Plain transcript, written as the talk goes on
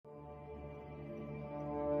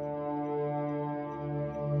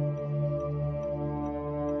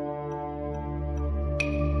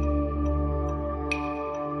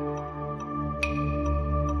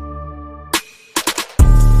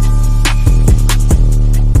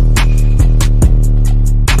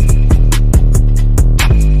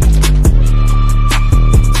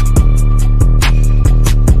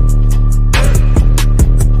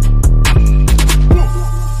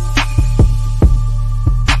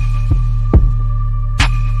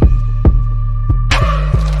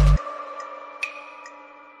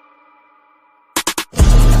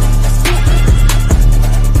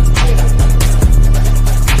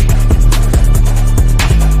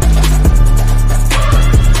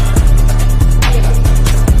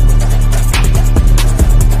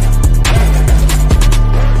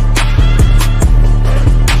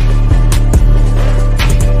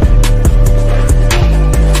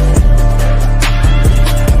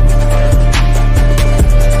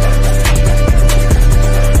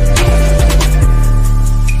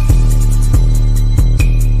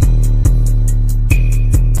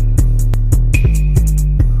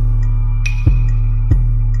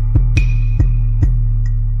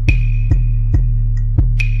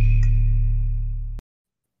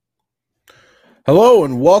Hello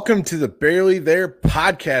and welcome to the Barely There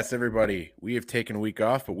podcast, everybody. We have taken a week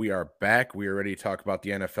off, but we are back. We are ready to talk about the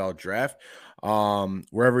NFL draft.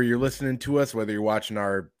 Wherever you're listening to us, whether you're watching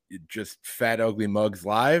our just fat ugly mugs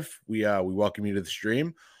live, we welcome you to the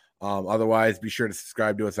stream. Otherwise, be sure to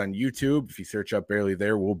subscribe to us on YouTube. If you search up Barely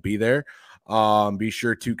There, we'll be there. Be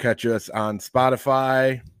sure to catch us on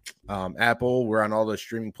Spotify, Apple. We're on all the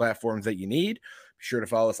streaming platforms that you need. Be sure to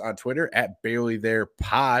follow us on Twitter at Barely There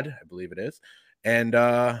Pod, I believe it is. And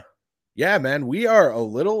yeah, man, we are a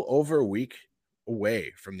little over a week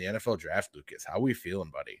away from the NFL draft, Lucas. How we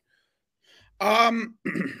feeling, buddy? Um,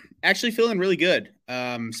 actually feeling really good.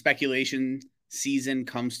 Speculation season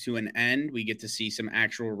comes to an end. We get to see some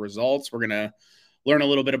actual results. We're going to learn a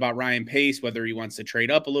little bit about Ryan Pace, whether he wants to trade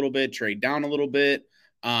up a little bit, trade down a little bit.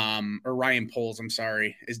 Or Ryan Poles, I'm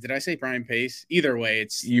sorry. Did I say Ryan Pace? Either way,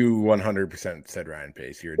 it's You 100% said Ryan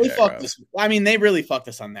Pace. You're a they fucked jackass. us. I mean, they really fucked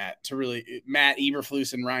us on that. To really Matt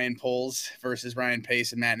Eberflus and Ryan Poles versus Ryan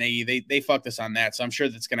Pace and Matt Nagy, they fucked us on that. So I'm sure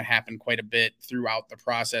that's going to happen quite a bit throughout the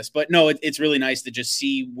process. But no, it's really nice to just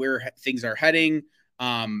see where things are heading.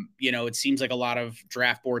 It seems like a lot of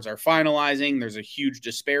draft boards are finalizing. There's a huge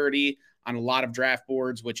disparity on a lot of draft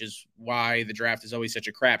boards, which is why the draft is always such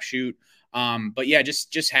a crapshoot. But yeah,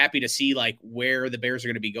 just happy to see like where the Bears are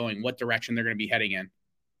going to be going, what direction they're going to be heading in.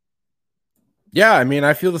 Yeah, I mean,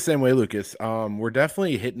 I feel the same way, Lucas. We're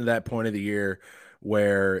definitely hitting that point of the year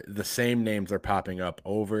where the same names are popping up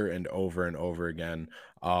over and over and over again.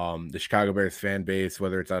 The Chicago Bears fan base,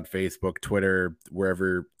 whether it's on Facebook, Twitter,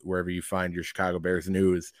 wherever you find your Chicago Bears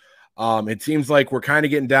news, it seems like we're kind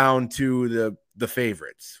of getting down to the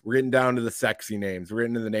favorites. We're getting down to the sexy names. We're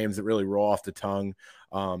getting to the names that really roll off the tongue.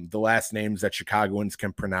 The last names that Chicagoans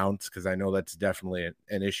can pronounce, because I know that's definitely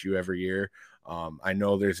an issue every year. I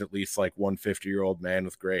know there's at least like one 50-year-old man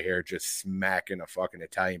with gray hair just smacking a fucking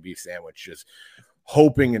Italian beef sandwich, just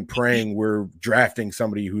hoping and praying we're drafting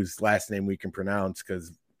somebody whose last name we can pronounce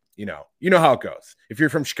because you know how it goes. If you're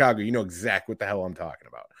from Chicago, you know exactly what the hell I'm talking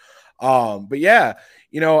about. But yeah,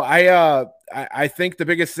 I think the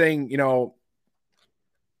biggest thing,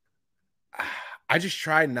 I just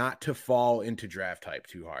try not to fall into draft hype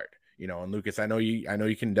too hard. And Lucas, I know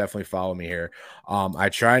you can definitely follow me here. I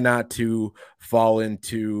try not to fall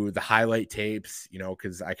into the highlight tapes,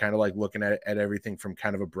 because I kind of like looking at everything from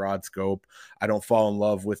kind of a broad scope. I don't fall in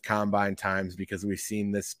love with combine times because we've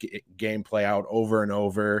seen this game play out over and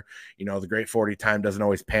over. The great 40 time doesn't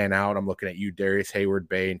always pan out. I'm looking at you, Darius Hayward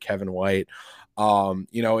Bay and Kevin White.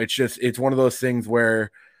 It's one of those things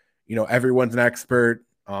where, everyone's an expert.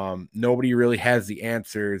 Nobody really has the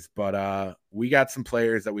answers, but we got some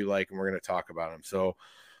players that we like, and we're going to talk about them. So,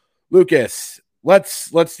 Lucas, let's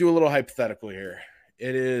do a little hypothetical here.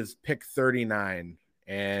 It is pick 39,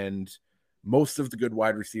 and most of the good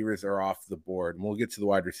wide receivers are off the board, and we'll get to the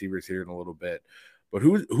wide receivers here in a little bit. But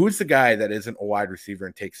who's the guy that isn't a wide receiver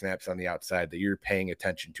and takes snaps on the outside that you're paying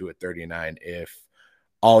attention to at 39 if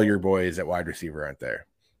all your boys at wide receiver aren't there?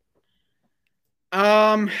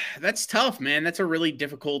 That's tough, man. That's a really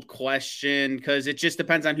difficult question because it just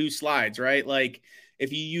depends on who slides, right? Like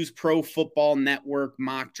if you use Pro Football Network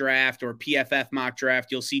mock draft or PFF mock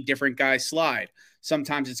draft, you'll see different guys slide.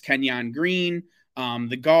 Sometimes it's Kenyon Green,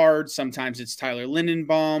 the guard. Sometimes it's Tyler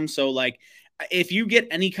Lindenbaum. So like if you get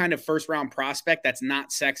any kind of first round prospect that's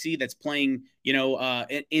not sexy, that's playing,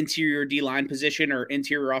 interior D line position or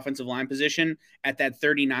interior offensive line position at that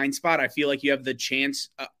 39 spot, I feel like you have the chance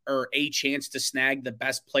or a chance to snag the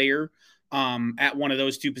best player at one of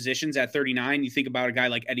those two positions at 39. You think about a guy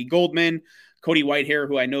like Eddie Goldman, Cody Whitehair,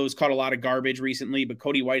 who I know has caught a lot of garbage recently, but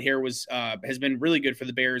Cody Whitehair has been really good for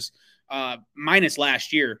the Bears, minus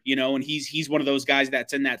last year, and he's one of those guys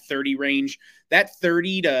that's in that 30 range, that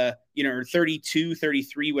 30 to, 32,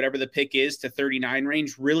 33, whatever the pick is to 39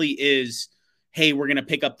 range really is, hey, we're going to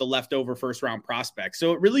pick up the leftover first round prospect.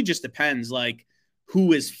 So it really just depends like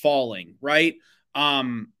who is falling, right?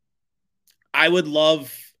 I would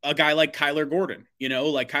love a guy like Kyler Gordon,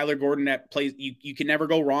 like Kyler Gordon that plays, you can never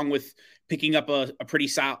go wrong with picking up a pretty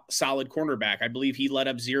solid cornerback. I believe he led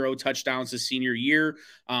up 0 touchdowns his senior year,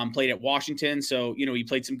 played at Washington. So, he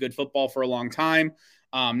played some good football for a long time.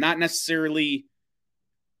 Not necessarily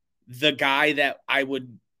the guy that I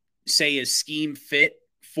would say is scheme fit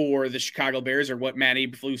for the Chicago Bears or what Matt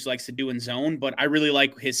Eberflus likes to do in zone, but I really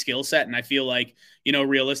like his skill set. And I feel like,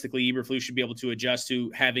 realistically, Eberflus should be able to adjust to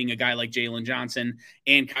having a guy like Jalen Johnson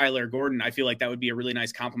and Kyler Gordon. I feel like that would be a really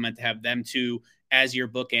nice compliment to have them two as your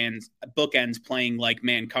bookends playing like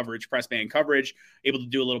man coverage, press man coverage, able to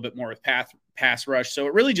do a little bit more with pass rush. So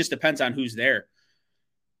it really just depends on who's there.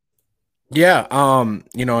 Yeah,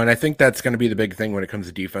 and I think that's going to be the big thing when it comes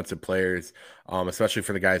to defensive players, especially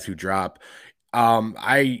for the guys who drop.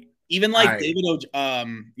 I Even like I David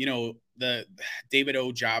the David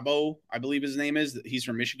Ojabo, I believe his name is. He's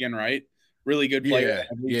from Michigan, right? Really good player. Yeah,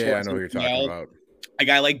 I moved yeah, I towards know the who you're talking PL. about. A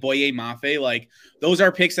guy like Boye Mafe, like those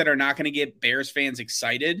are picks that are not going to get Bears fans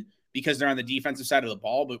excited because they're on the defensive side of the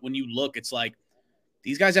ball. But when you look, it's like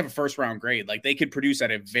these guys have a first round grade. Like they could produce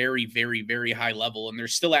at a very, very, very high level, and they're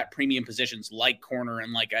still at premium positions like corner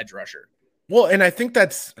and like edge rusher. Well, and I think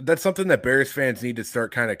that's something that Bears fans need to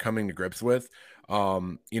start kind of coming to grips with.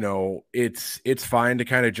 It's fine to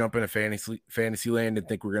kind of jump into fantasy land and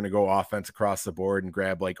think we're going to go offense across the board and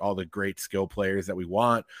grab like all the great skill players that we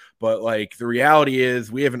want, but like the reality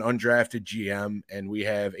is we have an undrafted GM and we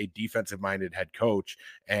have a defensive minded head coach,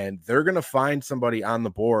 and they're going to find somebody on the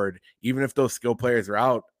board even if those skill players are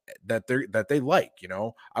out that they like.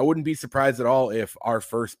 I wouldn't be surprised at all if our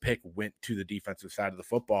first pick went to the defensive side of the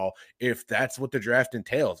football, if that's what the draft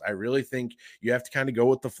entails. I really think you have to kind of go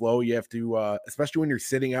with the flow. You have to, especially when you're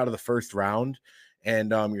sitting out of the first round and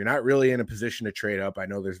you're not really in a position to trade up. I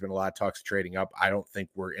know there's been a lot of talks trading up. I don't think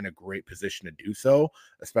we're in a great position to do so,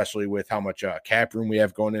 especially with how much cap room we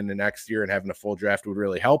have going into next year, and having a full draft would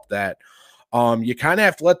really help that. You kind of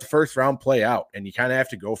have to let the first round play out, and you kind of have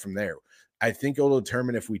to go from there. I think it'll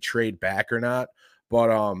determine if we trade back or not. But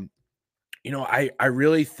I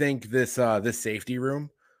really think this safety room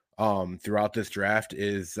throughout this draft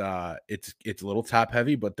is it's a little top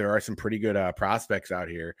heavy, but there are some pretty good prospects out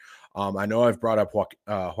here. I know I've brought up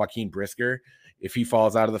Joaquin Brisker. If he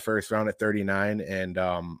falls out of the first round at 39 and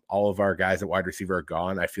all of our guys at wide receiver are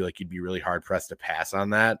gone, I feel like you'd be really hard pressed to pass on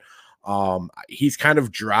that. He's kind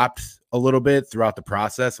of dropped a little bit throughout the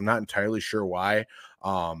process. I'm not entirely sure why.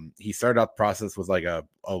 He started out the process with like a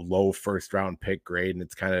low first round pick grade, and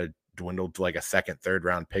it's kind of dwindled to like a second, third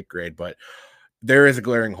round pick grade. But there is a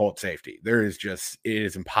glaring hole at safety. It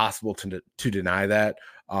is impossible to deny that.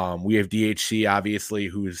 We have DHC obviously,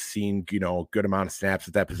 who's seen a good amount of snaps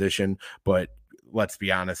at that position, but let's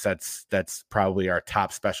be honest, that's probably our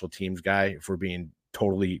top special teams guy if we're being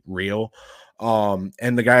totally real.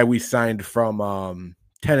 And the guy we signed from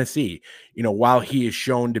Tennessee, while he is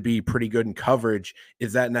shown to be pretty good in coverage,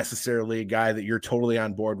 is that necessarily a guy that you're totally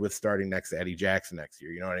on board with starting next to Eddie Jackson next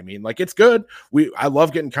year? You know what I mean? Like, it's good. I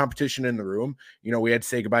love getting competition in the room. We had to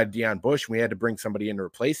say goodbye to Deion Bush. We had to bring somebody in to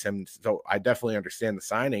replace him. So I definitely understand the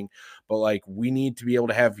signing, but like we need to be able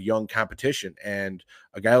to have young competition. And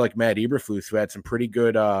a guy like Matt Eberflus, who had some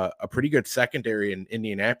a pretty good secondary in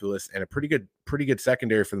Indianapolis and a pretty good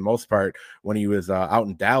secondary for the most part when he was out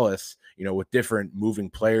in Dallas, with different moving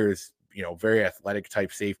players, very athletic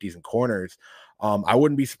type safeties and corners. I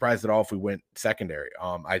wouldn't be surprised at all if we went secondary.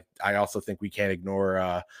 I also think we can't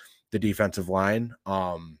ignore the defensive line.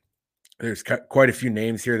 There's quite a few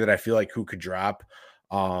names here that I feel like who could drop.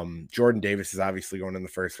 Jordan Davis is obviously going in the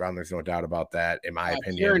first round. There's no doubt about that, in my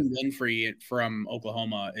opinion. Kieran Winfrey from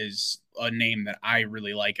Oklahoma is a name that I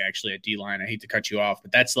really like actually at D line. I hate to cut you off,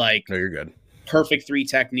 but that's like No, you're good. perfect three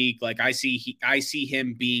technique. Like I see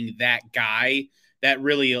him being that guy that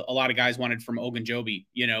really a lot of guys wanted from Ogunjobi.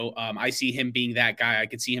 I see him being that guy. I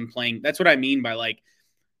could see him playing. That's what I mean by like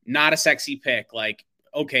not a sexy pick. Like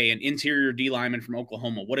okay, an interior D lineman from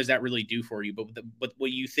Oklahoma. What does that really do for you? But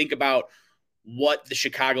when you think about what the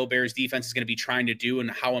Chicago Bears defense is going to be trying to do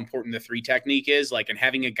and how important the three technique is, like, and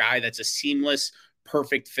having a guy that's a seamless,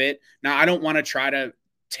 perfect fit. Now, I don't want to try to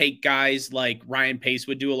take guys like Ryan Pace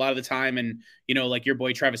would do a lot of the time. And, like your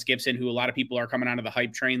boy Travis Gibson, who a lot of people are coming out of the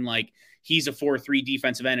hype train, like he's a 4-3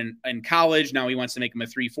 defensive end in college. Now he wants to make him a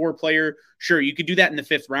 3-4 player. Sure, you could do that in the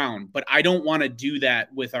fifth round, but I don't want to do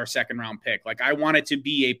that with our second round pick. Like I want it to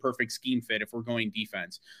be a perfect scheme fit if we're going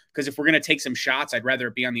defense. Because if we're going to take some shots, I'd rather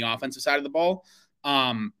it be on the offensive side of the ball.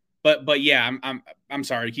 But yeah, I'm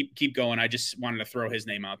sorry. Keep going. I just wanted to throw his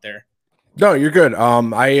name out there. No, you're good.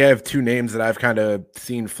 I have two names that I've kind of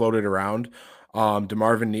seen floated around.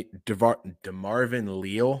 DeMarvin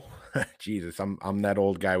Leal. Jesus, I'm that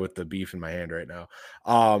old guy with the beef in my hand right now.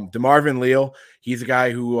 DeMarvin Leal, he's a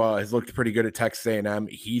guy who has looked pretty good at Texas A&M.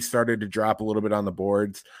 He started to drop a little bit on the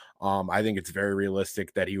boards. I think it's very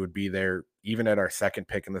realistic that he would be there even at our second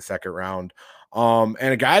pick in the second round. And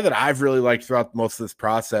a guy that I've really liked throughout most of this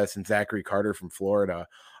process, and Zachary Carter from Florida.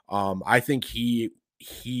 I think he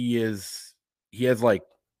has like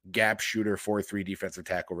gap shooter 4-3 defensive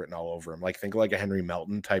tackle written all over him. Like think like a Henry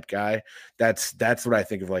Melton type guy. That's what I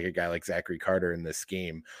think of like a guy like Zachary Carter in this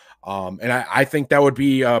scheme. And I think that would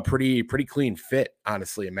be a pretty clean fit,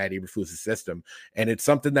 honestly, in Matt Eberflus' system. And it's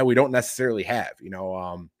something that we don't necessarily have.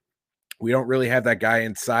 We don't really have that guy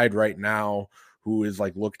inside right now who is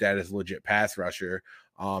like looked at as a legit pass rusher.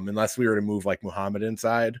 Unless we were to move like Muhammad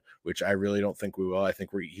inside, which I really don't think we will. I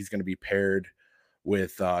think he's going to be paired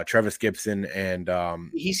with Travis Gibson and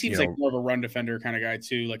he seems like more of a run defender kind of guy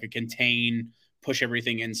too, like a contain, push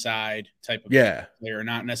everything inside type of player,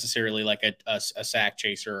 not necessarily like a sack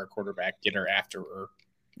chaser or a quarterback getter after.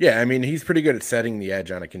 Yeah, I mean, he's pretty good at setting the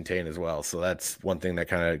edge on a contain as well. So that's one thing that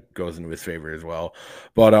kind of goes into his favor as well.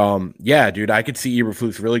 But yeah, dude, I could see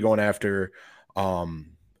Eberflus really going after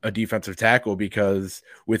a defensive tackle because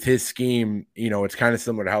with his scheme, it's kind of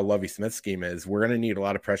similar to how Lovie Smith's scheme is. We're going to need a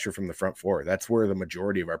lot of pressure from the front four. That's where the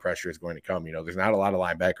majority of our pressure is going to come. There's not a lot of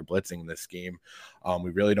linebacker blitzing in this scheme. We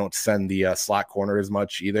really don't send the slot corner as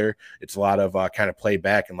much either. It's a lot of kind of play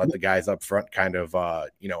back and let the guys up front kind of,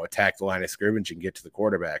 attack the line of scrimmage and get to the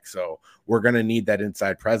quarterback. So we're going to need that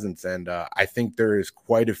inside presence. And I think there is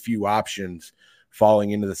quite a few options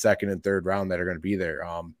falling into the second and third round that are going to be there.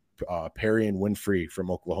 Perry and Winfrey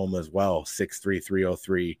from Oklahoma as well, 6'3",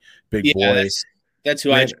 303, big boy. That's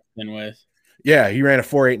who I jumped in with. Yeah, he ran a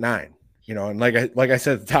 4.89. And like I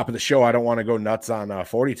said at the top of the show, I don't want to go nuts on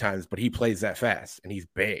 40 times, but he plays that fast and he's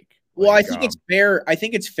big. Well, I think it's fair. I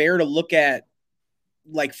think it's fair to look at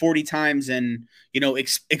like 40 times and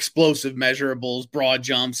explosive measurables, broad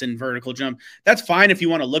jumps and vertical jump. That's fine if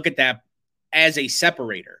you want to look at that as a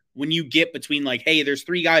separator. When you get between like, hey, there's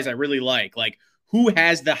three guys I really like who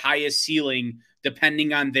has the highest ceiling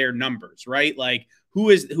depending on their numbers, right? Like who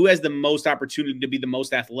has the most opportunity to be the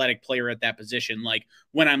most athletic player at that position? Like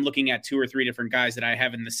when I'm looking at two or three different guys that I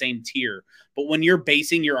have in the same tier. But when you're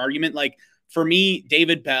basing your argument, like for me,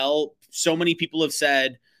 David Bell, so many people have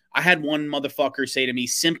said, I had one motherfucker say to me,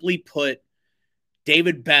 simply put,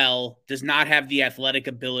 David Bell does not have the athletic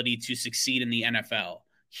ability to succeed in the NFL.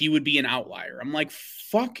 He would be an outlier. I'm like,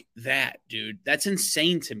 fuck that, dude. That's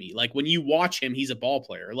insane to me. Like when you watch him, he's a ball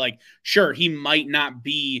player. Like, sure, he might not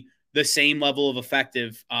be the same level of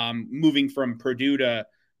effective moving from Purdue to,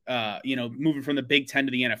 moving from the Big Ten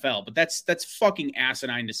to the NFL. But that's fucking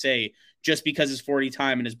asinine to say just because his 40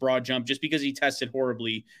 time and his broad jump, just because he tested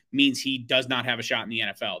horribly means he does not have a shot in the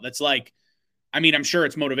NFL. That's like, I mean, I'm sure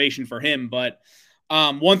it's motivation for him, but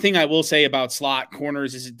one thing I will say about slot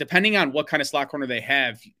corners is depending on what kind of slot corner they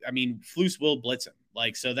have, I mean, Flus will blitz him.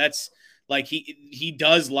 Like, so that's like, he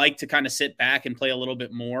does like to kind of sit back and play a little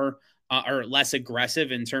bit more or less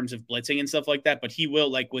aggressive in terms of blitzing and stuff like that. But he will,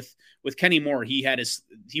 like with Kenny Moore, he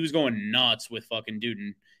was going nuts with fucking dude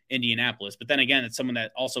in Indianapolis. But then again, it's someone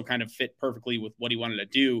that also kind of fit perfectly with what he wanted to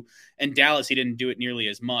do. And Dallas, he didn't do it nearly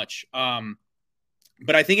as much.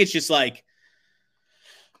 But I think it's just like,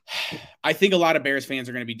 I think a lot of Bears fans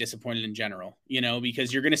are going to be disappointed in general,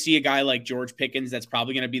 because you're going to see a guy like George Pickens that's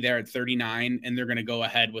probably going to be there at 39, and they're going to go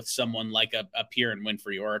ahead with someone like a Pierre and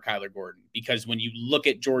Winfrey or a Kyler Gordon. Because when you look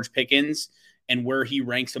at George Pickens and where he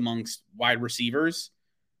ranks amongst wide receivers,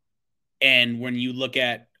 and when you look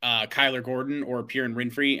at Kyler Gordon or Pierre and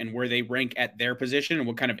Winfrey and where they rank at their position and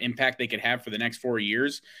what kind of impact they could have for the next 4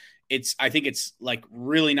 years, I think it's like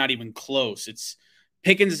really not even close.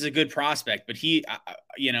 Pickens is a good prospect, but he,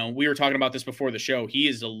 we were talking about this before the show. He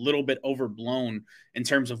is a little bit overblown in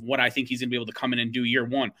terms of what I think he's going to be able to come in and do year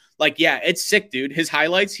one. Like, yeah, it's sick, dude. His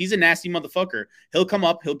highlights, he's a nasty motherfucker. He'll come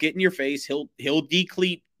up, he'll get in your face, he'll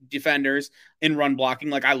decleat defenders in run blocking.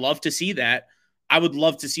 Like, I love to see that. I would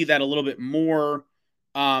love to see that a little bit more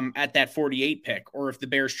at that 48 pick, or if the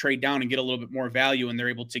Bears trade down and get a little bit more value and they're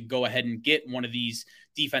able to go ahead and get one of these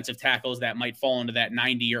defensive tackles that might fall into that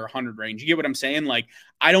 90 or 100 range. You get what I'm saying? Like,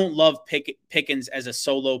 I don't love Pickens as a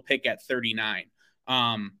solo pick at 39.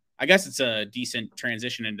 I guess it's a decent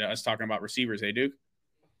transition into us talking about receivers, hey, Duke?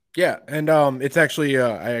 Yeah, and it's actually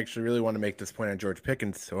I actually really want to make this point on George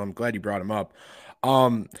Pickens, so I'm glad you brought him up.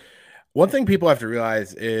 One thing people have to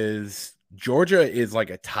realize is Georgia is like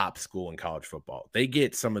a top school in college football. They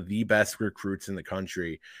get some of the best recruits in the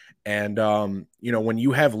country. And, when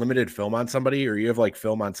you have limited film on somebody, or you have like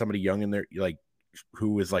film on somebody young in their, like,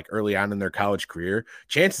 who is like early on in their college career,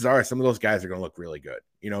 chances are some of those guys are going to look really good,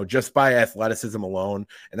 just by athleticism alone.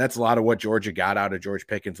 And that's a lot of what Georgia got out of George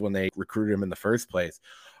Pickens when they recruited him in the first place.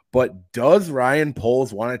 But does Ryan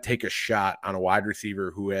Poles want to take a shot on a wide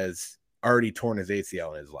receiver who has already torn his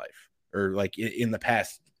ACL in his life, or like in the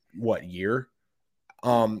past year?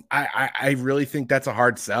 I really think that's a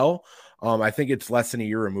hard sell. I think it's less than a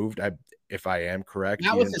year removed. If I am correct,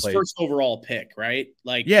 not with his first overall pick, right?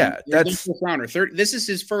 Like, yeah, that's first rounder. This is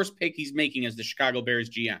his first pick he's making as the Chicago Bears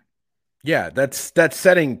GM. Yeah, that's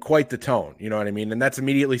setting quite the tone. You know what I mean? And that's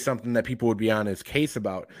immediately something that people would be on his case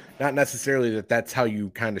about. Not necessarily that's how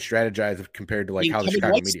you kind of strategize compared to like how the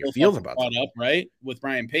Chicago media feels about it. Up, right? With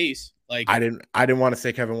Ryan Pace. Like, I didn't want to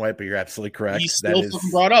say Kevin White, but you're absolutely he correct. That still fucking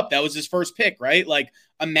is, brought up that was his first pick, right? Like,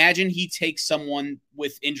 imagine he takes someone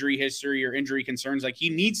with injury history or injury concerns. Like, he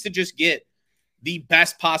needs to just get the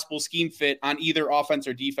best possible scheme fit on either offense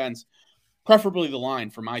or defense, preferably the line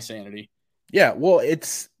for my sanity. yeah. Well,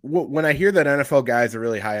 it's when I hear that NFL guys are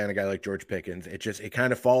really high on a guy like George Pickens, it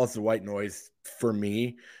kind of follows the white noise for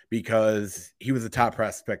me because he was a top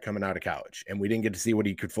prospect coming out of college, and we didn't get to see what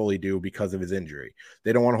he could fully do because of his injury.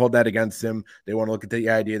 They don't want to hold that against him. They want to look at the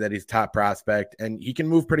idea that he's a top prospect and he can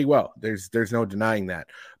move pretty well. There's no denying that.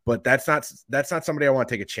 But that's not somebody I want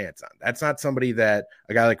to take a chance on. That's not somebody that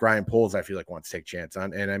a guy like Ryan Poles I feel like wants to take a chance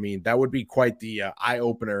on. And I mean, that would be quite the eye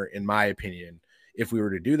opener in my opinion if we were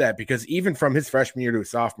to do that, because even from his freshman year to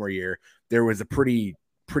his sophomore year, there was a pretty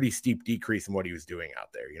steep decrease in what he was doing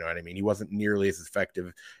out there. You know what I mean? He wasn't nearly as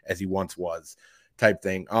effective as he once was, type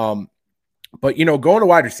thing. But going to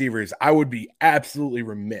wide receivers, I would be absolutely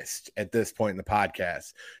remiss at this point in the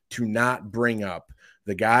podcast to not bring up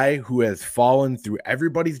the guy who has fallen through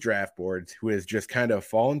everybody's draft boards, who has just kind of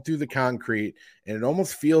fallen through the concrete, and it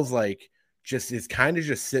almost feels like just is kind of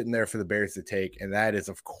just sitting there for the Bears to take. And that is,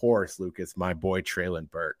 of course, Lucas, my boy, Treylon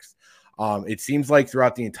Burks. It seems like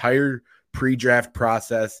throughout the entire pre-draft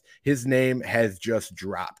process, his name has just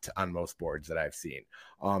dropped on most boards that I've seen.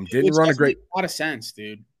 Didn't run a great, a lot of sense,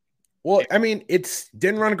 dude. well, I mean,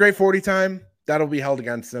 didn't run a great 40 time. That'll be held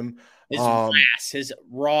against him. His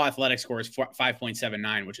raw athletic score is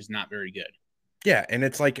 5.79, which is not very good. Yeah, and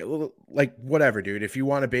it's like whatever, dude. If you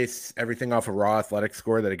want to base everything off a raw athletic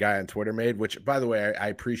score that a guy on Twitter made, which by the way, I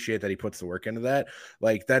appreciate that he puts the work into that.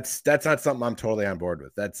 Like that's not something I'm totally on board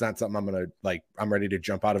with. That's not something I'm ready to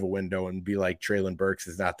jump out of a window and be like Treylon Burks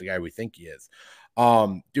is not the guy we think he is.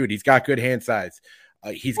 Dude, he's got good hand size.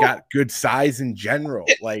 He's got good size in general.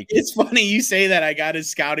 Like, it's funny you say that. I got his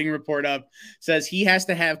scouting report up. Says he has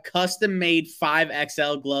to have custom made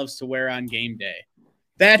 5XL gloves to wear on game day.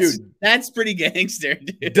 That's pretty gangster,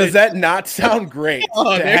 dude. Does that not sound great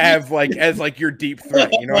to have as your deep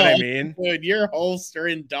threat? You know what I mean? Dude, your holster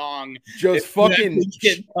and dong just fucking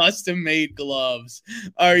get custom made gloves.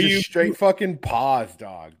 Are you straight fucking paws,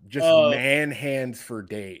 dog? Just man hands for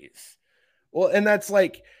days. Well, and that's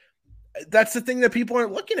the thing that people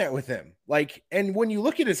aren't looking at with him. Like, and when you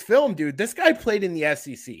look at his film, dude, this guy played in the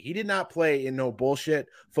SEC. He did not play in no bullshit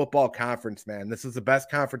football conference, man. This is the best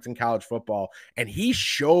conference in college football, and he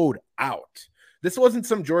showed out. This wasn't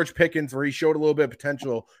some George Pickens where he showed a little bit of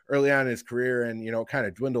potential early on in his career and, kind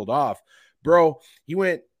of dwindled off. Bro, he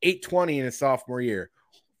went 820 in his sophomore year,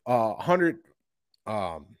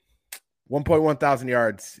 1.1 thousand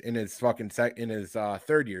yards in his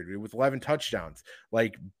third year, dude, with 11 touchdowns.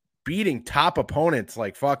 Like, beating top opponents,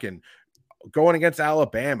 like fucking going against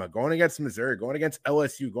Alabama, going against Missouri, going against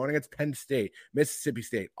LSU, going against Penn State, Mississippi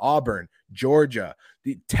State, Auburn, Georgia,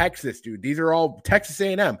 Texas, dude. These are all Texas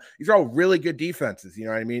A&M. These are all really good defenses. You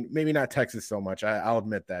know what I mean? Maybe not Texas so much. I'll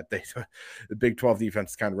admit that the Big 12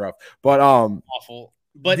 defense is kind of rough, but awful.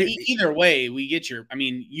 But either way, we get you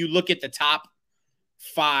look at the top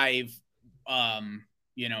 5,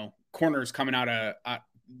 corners coming out of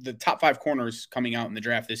the top 5 corners coming out in the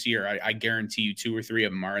draft this year. I guarantee you 2 or 3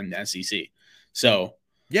 of them are in the SEC. So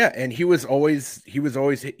yeah, and he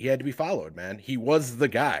had to be followed, man. He was the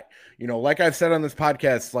guy. Like I've said on this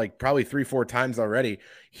podcast, like probably 3-4 times already,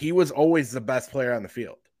 he was always the best player on the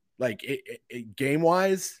field. Like game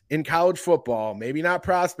wise in college football, maybe not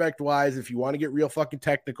prospect wise. If you want to get real fucking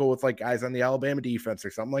technical with like guys on the Alabama defense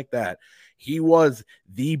or something like that, he was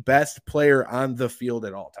the best player on the field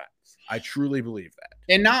at all times. I truly believe that.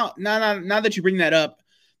 And now that you bring that up,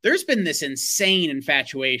 there's been this insane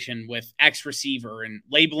infatuation with X receiver and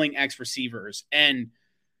labeling X receivers. And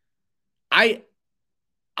I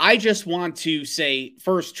just want to say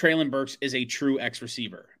first, Treylon Burks is a true X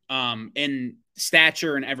receiver in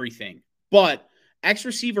stature and everything. But X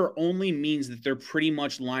receiver only means that they're pretty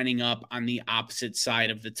much lining up on the opposite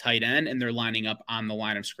side of the tight end and they're lining up on the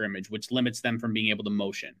line of scrimmage, which limits them from being able to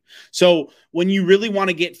motion. So when you really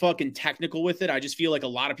want to get fucking technical with it, I just feel like a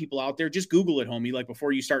lot of people out there, just Google it, homie, like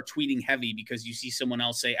before you start tweeting heavy because you see someone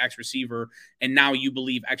else say X receiver and now you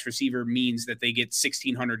believe X receiver means that they get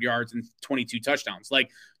 1,600 yards and 22 touchdowns.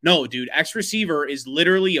 Like, no, dude, X receiver is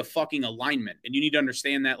literally a fucking alignment. And you need to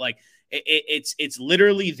understand that, like, it's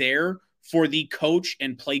literally there for the coach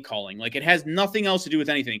and play calling. Like, it has nothing else to do with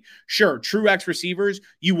anything. Sure, true X receivers,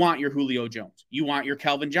 you want your Julio Jones. You want your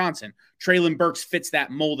Calvin Johnson. Treylon Burks fits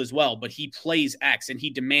that mold as well, but he plays X and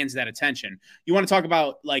he demands that attention. You want to talk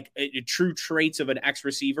about like true traits of an X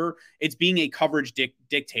receiver? It's being a coverage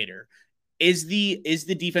dictator. is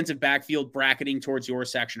the defensive backfield bracketing towards your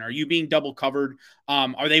section? Are you being double covered?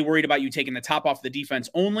 Are they worried about you taking the top off the defense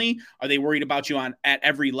only? Are they worried about you at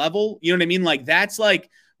every level? You know what I mean? Like that's like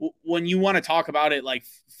when you want to talk about it like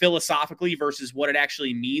philosophically versus what it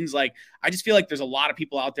actually means. Like I just feel like there's a lot of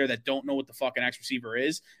people out there that don't know what the fucking X receiver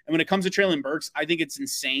is. And when it comes to Traylon Burks, I think it's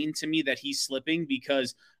insane to me that he's slipping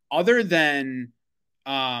because other than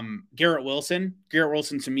Garrett Wilson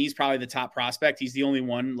to me is probably the top prospect. He's the only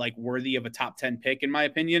one like worthy of a top 10 pick in my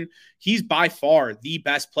opinion. He's by far the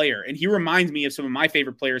best player, and he reminds me of some of my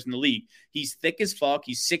favorite players in the league. He's thick as fuck.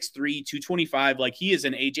 He's 6'3", 225. Like he is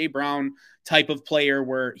an AJ Brown type of player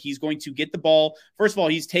where he's going to get the ball. First of all,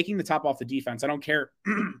 he's taking the top off the defense. I don't care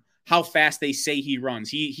how fast they say he runs.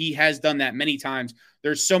 He has done that many times.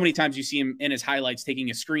 There's so many times you see him in his highlights taking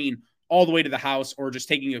a screen all the way to the house or just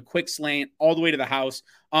taking a quick slant all the way to the house.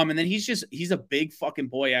 And then he's a big fucking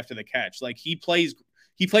boy after the catch. Like he plays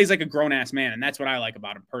like a grown ass man. And that's what I like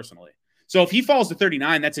about him personally. So if he falls to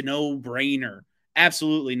 39, that's a no brainer.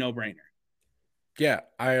 Absolutely no brainer. Yeah,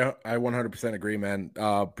 I 100% agree, man.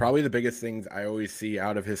 Probably the biggest things I always see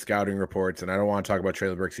out of his scouting reports, and I don't want to talk about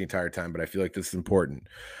Traylon Burks the entire time, but I feel like this is important.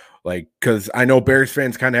 Like, because I know Bears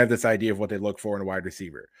fans kind of have this idea of what they look for in a wide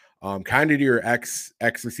receiver. Kind of to your X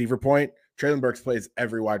receiver point, Traylon Burks plays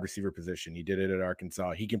every wide receiver position. He did it at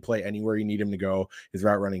Arkansas. He can play anywhere you need him to go. His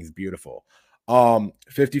route running is beautiful.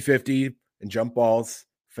 50-50 and jump balls,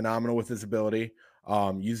 phenomenal with his ability.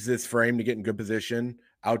 Uses his frame to get in good position.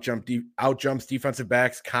 Outjumps defensive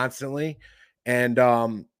backs constantly, and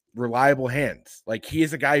reliable hands. Like he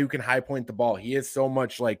is a guy who can high point the ball. He has so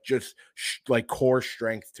much like just like core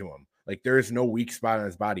strength to him. Like there is no weak spot on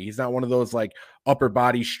his body. He's not one of those like upper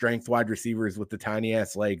body strength wide receivers with the tiny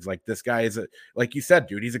ass legs. Like this guy is like you said,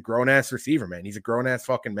 dude, he's a grown ass receiver, man. He's a grown ass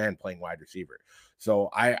fucking man playing wide receiver. So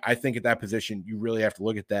I think at that position, you really have to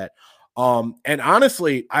look at that. And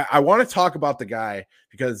honestly, I want to talk about the guy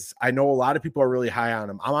because I know a lot of people are really high on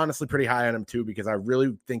him. I'm honestly pretty high on him too, because I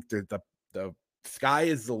really think that the sky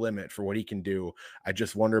is the limit for what he can do. I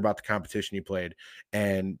just wonder about the competition he played,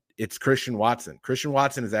 and it's Christian Watson. Christian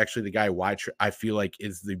Watson is actually the guy why I feel like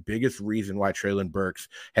is the biggest reason why Traylon Burks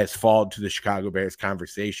has fallen to the Chicago Bears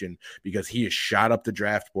conversation, because he has shot up the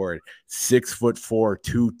draft board, 6'4",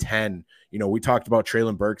 210. You know, we talked about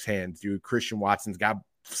Traylon Burks' hands, dude. Christian Watson's got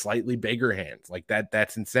slightly bigger hands. Like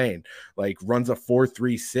that's insane. Like runs a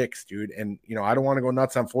 4.36, dude. And you know, I don't want to go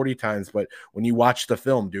nuts on 40 times, but when you watch the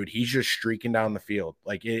film, dude, he's just streaking down the field.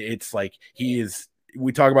 Like it's like he is.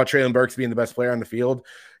 We talk about Traylon Burks being the best player on the field.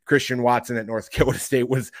 Christian Watson at North Dakota State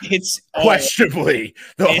was questionably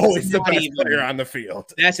always the best player on the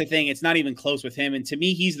field. That's the thing. It's not even close with him. And to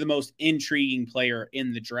me, he's the most intriguing player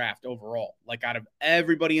in the draft overall. Like out of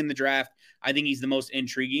everybody in the draft, I think he's the most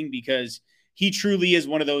intriguing because he truly is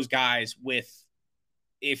one of those guys with,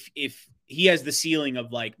 if he has the ceiling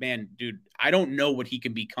of like, man, dude, I don't know what he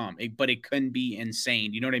can become, but it can be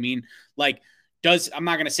insane. You know what I mean? Like, I'm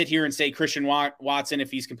not going to sit here and say Christian Watson, if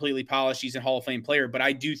he's completely polished, he's a Hall of Fame player, but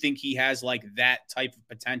I do think he has like that type of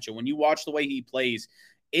potential. When you watch the way he plays,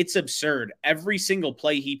 it's absurd. Every single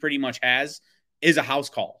play he pretty much has is a house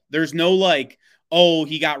call. There's no like, oh,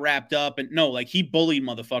 he got wrapped up, and no, like he bullied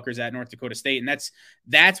motherfuckers at North Dakota State. And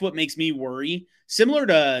that's what makes me worry. Similar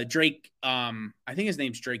to Drake, I think his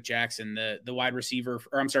name's Drake Jackson, the wide receiver,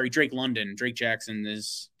 or I'm sorry, Drake London. Drake Jackson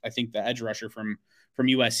is, I think, the edge rusher from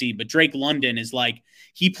USC, but Drake London is like,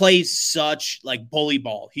 he plays such like bully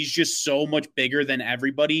ball. He's just so much bigger than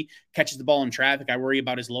everybody, catches the ball in traffic. I worry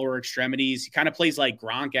about his lower extremities. He kind of plays like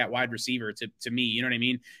Gronk at wide receiver to me. You know what I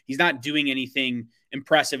mean? He's not doing anything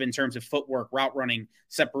impressive in terms of footwork, route running,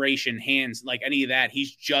 separation, hands, like any of that.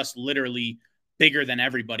 He's just literally bigger than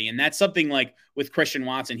everybody. And that's something like with Christian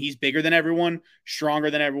Watson, he's bigger than everyone, stronger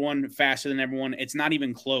than everyone, faster than everyone. It's not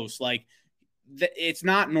even close. Like it's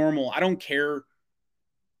not normal. I don't care.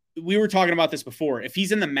 We were talking about this before. If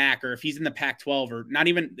he's in the MAC or if he's in the Pac-12 or not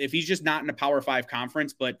even if he's just not in a Power 5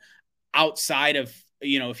 conference, but outside of,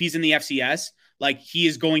 you know, if he's in the FCS, like he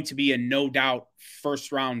is going to be a no doubt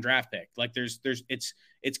first round draft pick. Like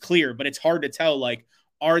it's clear, but it's hard to tell. Like,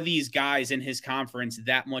 are these guys in his conference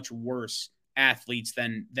that much worse athletes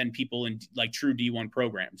than people in like true D1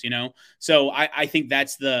 programs, you know? So I think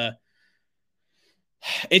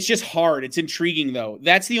it's just hard. It's intriguing though.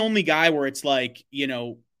 That's the only guy where it's like, you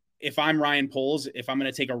know, if I'm Ryan Poles, if I'm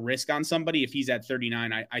going to take a risk on somebody, if he's at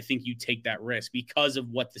 39, I think you take that risk because of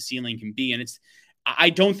what the ceiling can be. And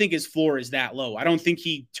I don't think his floor is that low. I don't think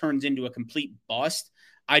he turns into a complete bust.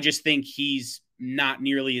 I just think he's not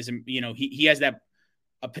nearly as, you know, he has that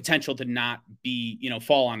a potential to not be, you know,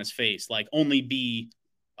 fall on his face, like only be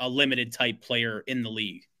a limited type player in the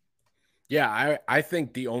league. Yeah, I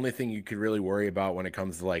think the only thing you could really worry about when it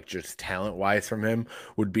comes to like just talent wise from him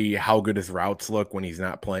would be how good his routes look when he's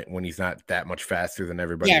not playing, when he's not that much faster than Yeah,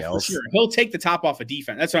 everybody for sure. else. He'll take the top off of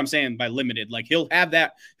defense. That's what I'm saying by limited. Like he'll have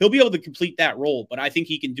that, he'll be able to complete that role, but I think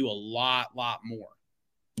he can do a lot more.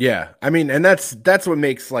 Yeah, I mean, and that's what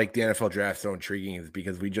makes like the NFL draft so intriguing is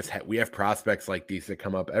because we have prospects like these that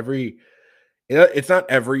come up every. It's not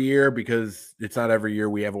every year because it's not every year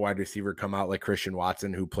we have a wide receiver come out like Christian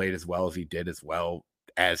Watson who played as well as he did as well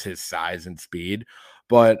as his size and speed.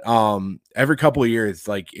 But every couple of years,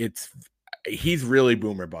 like he's really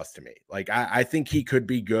boomer bust to me. Like I think he could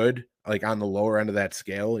be good, like on the lower end of that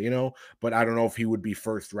scale, but I don't know if he would be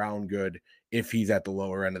first round good if he's at the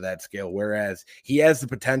lower end of that scale. Whereas he has the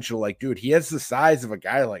potential, like, dude, he has the size of a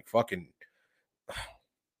guy like fucking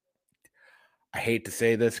I hate to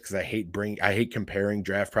say this because I hate comparing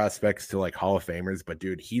draft prospects to like Hall of Famers, but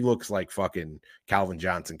dude, he looks like fucking Calvin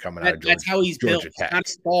Johnson coming out of That's how he's built. Georgia He's Tech. not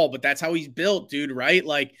small, but that's how he's built, dude. Right?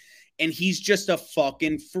 Like, and he's just a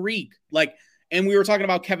fucking freak. Like, and we were talking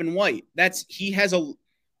about Kevin White.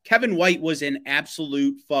 Kevin White was an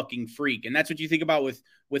absolute fucking freak, and that's what you think about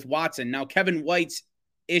with Watson. Now, Kevin White's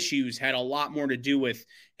issues had a lot more to do with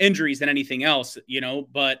injuries than anything else,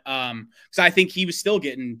 But because I think he was still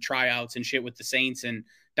getting tryouts and shit with the Saints, and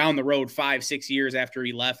down the road 5-6 years after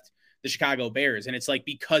he left the Chicago Bears, and it's like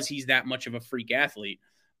because he's that much of a freak athlete.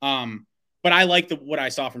 But I like what I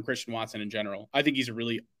saw from Christian Watson in general. I think he's a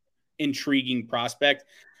really intriguing prospect.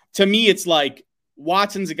 To me, it's like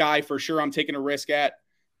Watson's a guy for sure I'm taking a risk at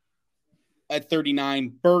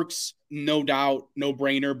 39. Burks, no doubt, no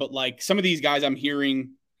brainer. But like some of these guys I'm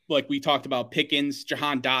hearing, like we talked about Pickens,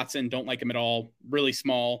 Jahan Dotson, don't like him at all. Really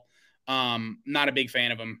small. Not a big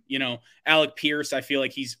fan of him. Alec Pierce, I feel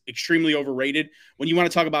like he's extremely overrated. When you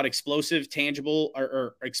want to talk about explosive, tangible,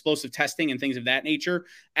 or explosive testing and things of that nature,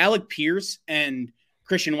 Alec Pierce and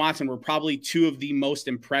Christian Watson were probably two of the most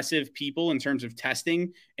impressive people in terms of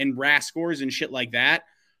testing and RAS scores and shit like that.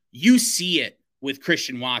 You see it with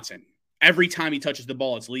Christian Watson. Every time he touches the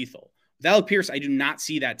ball, it's lethal. With Alec Pierce, I do not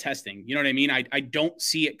see that testing. You know what I mean? I don't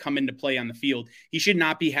see it come into play on the field. He should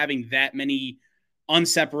not be having that many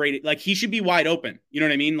unseparated. Like, he should be wide open. You know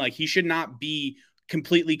what I mean? Like, he should not be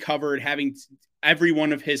completely covered, having every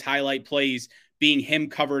one of his highlight plays being him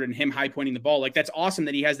covered and him high pointing the ball. Like, that's awesome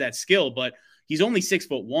that he has that skill, but he's only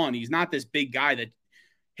 6'1". He's not this big guy that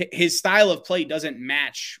his style of play doesn't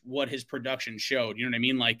match what his production showed. You know what I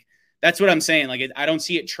mean? Like, that's what I'm saying. Like, I don't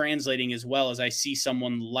see it translating as well as I see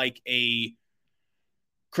someone like a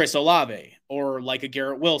Chris Olave or like a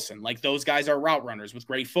Garrett Wilson. Like, those guys are route runners with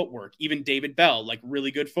great footwork. Even David Bell, like really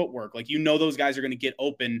good footwork. Like, those guys are going to get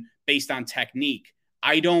open based on technique.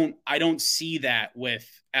 I don't see that with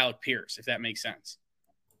Alec Pierce, if that makes sense.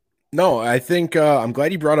 No, I think I'm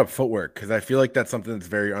glad you brought up footwork because I feel like that's something that's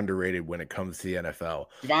very underrated when it comes to the NFL.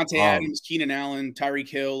 Devontae Adams, Keenan Allen, Tyreek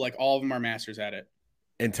Hill, like all of them are masters at it.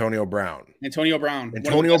 Antonio Brown. Antonio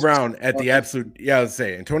Brown at the absolute, yeah, I would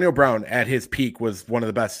say Antonio Brown at his peak was one of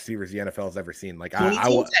the best receivers the NFL has ever seen. Like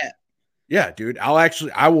yeah, dude,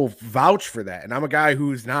 I will vouch for that. And I'm a guy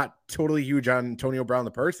who's not totally huge on Antonio Brown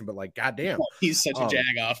the person, but like, goddamn, he's such a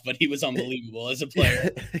jag off, but he was unbelievable as a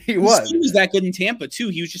player. He was that good in Tampa too.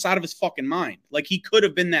 He was just out of his fucking mind. Like, he could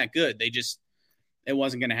have been that good. It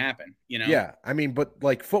wasn't going to happen, Yeah, I mean, but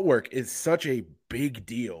like footwork is such a big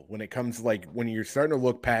deal when it comes to like when you're starting to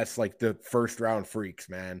look past like the first round freaks,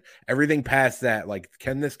 man. Everything past that, like,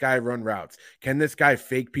 can this guy run routes? Can this guy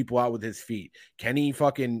fake people out with his feet? Can he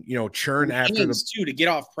fucking churn after the too to get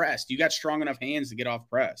off press? You got strong enough hands to get off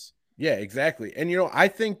press. Yeah, exactly. And I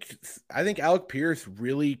think Alec Pierce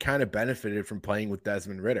really kind of benefited from playing with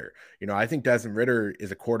Desmond Ridder. I think Desmond Ridder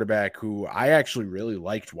is a quarterback who I actually really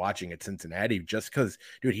liked watching at Cincinnati just because,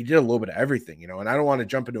 dude, he did a little bit of everything, and I don't want to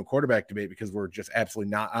jump into a quarterback debate because we're just absolutely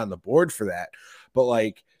not on the board for that. But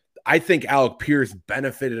like, I think Alec Pierce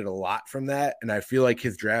benefited a lot from that, and I feel like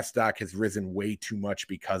his draft stock has risen way too much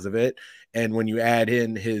because of it. And when you add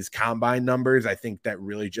in his combine numbers, I think that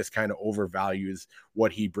really just kind of overvalues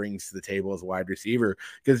what he brings to the table as a wide receiver.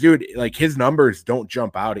 Because, dude, like, his numbers don't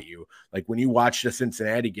jump out at you. Like, when you watch the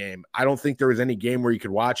Cincinnati game, I don't think there was any game where you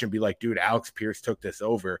could watch and be like, dude, Alex Pierce took this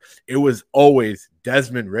over. It was always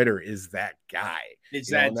Desmond Ridder is that guy.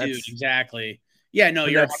 It's that dude, exactly. Yeah, no,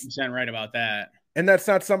 you're 100% right about that. And that's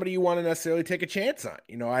not somebody you want to necessarily take a chance on.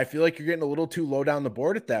 I feel like you're getting a little too low down the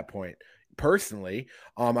board at that point. Personally,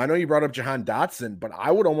 I know you brought up Jahan Dotson, but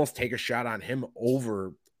I would almost take a shot on him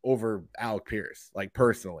over Alec Pierce, like,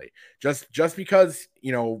 personally, just because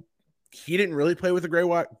he didn't really play with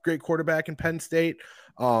a great quarterback in Penn State.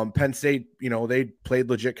 Penn State, they played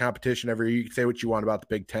legit competition every year. You can say what you want about the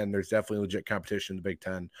Big Ten. There's definitely legit competition in the Big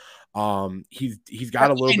Ten. He's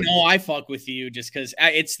got a little bit. I fuck with you just because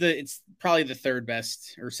it's probably the third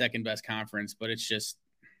best or second best conference, but it's just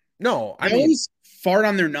no. I always fart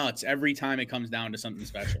on their nuts every time it comes down to something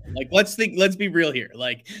special. Like let's be real here.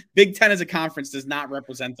 Like Big Ten as a conference does not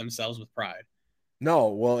represent themselves with pride. No,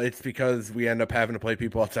 well, it's because we end up having to play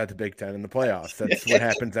people outside the Big Ten in the playoffs. That's what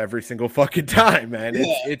happens every single fucking time, man.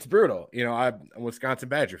 It's brutal. I'm a Wisconsin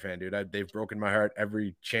Badger fan, dude. They've broken my heart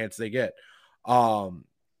every chance they get.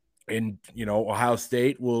 And Ohio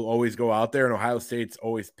State will always go out there, and Ohio State's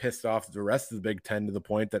always pissed off the rest of the Big Ten to the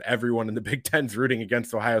point that everyone in the Big Ten's rooting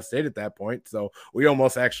against Ohio State at that point. So we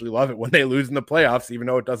almost actually love it when they lose in the playoffs, even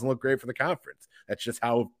though it doesn't look great for the conference.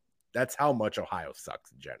 That's how much Ohio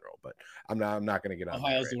sucks in general. But I'm not going to get on.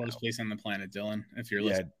 Ohio's the worst place on the planet, Dylan. If you're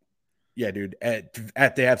listening. Yeah, dude.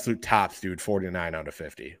 At the absolute tops, dude. 49 out of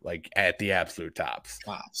 50, like at the absolute tops.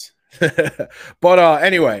 But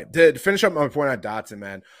anyway, to finish up my point on Dotson,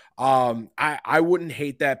 man, I wouldn't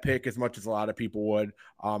hate that pick as much as a lot of people would.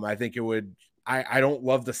 I think it would. I don't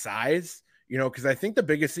love the size, because I think the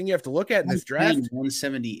biggest thing you have to look at in this draft,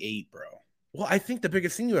 178, bro. Well, I think the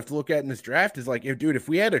biggest thing you have to look at in this draft is like, if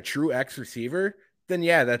we had a true X receiver, then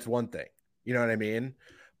yeah, that's one thing. You know what I mean?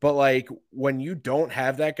 But like when you don't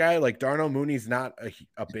have that guy, like Darnell Mooney's not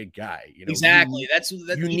a big guy. Exactly.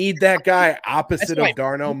 You need that guy opposite of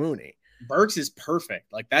Darnell Mooney. Burks is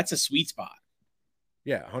perfect. Like that's a sweet spot.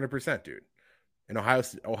 Yeah, 100%, dude. And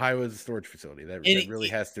Ohio is a storage facility. That really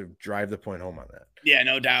has to drive the point home on that. Yeah,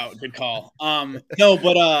 no doubt. Good call. No,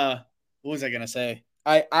 but what was I gonna say?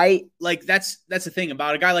 I like that's the thing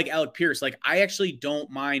about a guy like Alec Pierce. Like I actually don't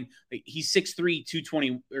mind. Like, he's 6'3",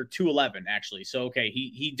 220 or 211 actually. So okay,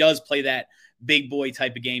 he does play that big boy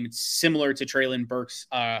type of game. It's similar to Treylon Burks'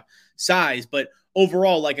 size, but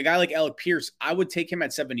overall, like a guy like Alec Pierce, I would take him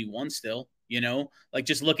at 71 still. Like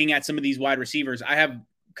just looking at some of these wide receivers, I have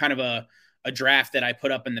kind of a draft that I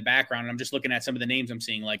put up in the background, and I'm just looking at some of the names I'm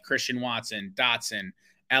seeing, like Christian Watson, Dotson,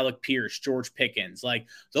 Alec Pierce, George Pickens. Like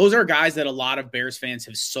those are guys that a lot of Bears fans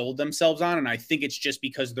have sold themselves on. And I think it's just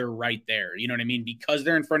because they're right there. You know what I mean? Because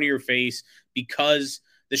they're in front of your face, because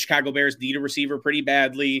the Chicago Bears need a receiver pretty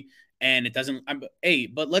badly. And it doesn't,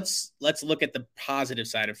 but let's look at the positive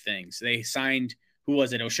side of things. They signed, who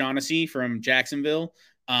was it? O'Shaughnessy from Jacksonville.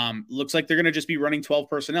 Looks like they're going to just be running 12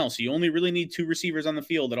 personnel. So you only really need 2 receivers on the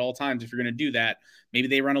field at all times. If you're going to do that, maybe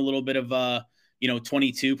they run a little bit of,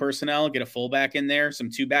 22 personnel, get a fullback in there, some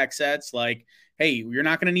 2-back sets. Like, hey, you're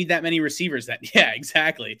not going to need that many receivers. Yeah,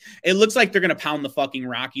 exactly. It looks like they're going to pound the fucking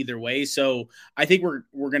rock either way. So I think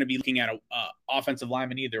we're going to be looking at a offensive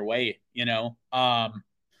lineman either way,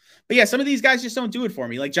 But yeah, some of these guys just don't do it for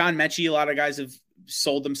me. Like John Mechie, a lot of guys have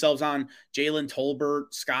sold themselves on Jalen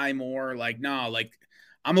Tolbert, Sky Moore. Like, no, like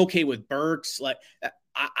I'm okay with Burks. Like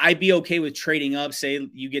I'd be okay with trading up. Say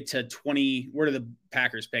you get to 20. Where do the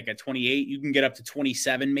Packers pick at 28? You can get up to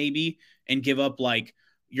 27 maybe and give up like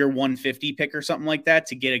your 150 pick or something like that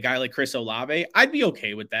to get a guy like Chris Olave. I'd be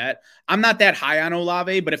okay with that. I'm not that high on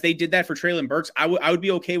Olave, but if they did that for Treylon Burks, I would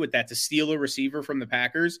be okay with that to steal a receiver from the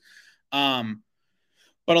Packers.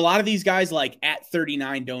 But a lot of these guys like at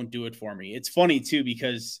 39 don't do it for me. It's funny too,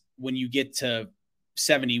 because when you get to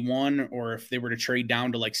 71 or if they were to trade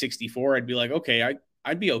down to like 64, I'd be like, okay,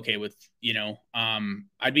 I'd be okay with,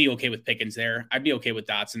 I'd be okay with Pickens there. I'd be okay with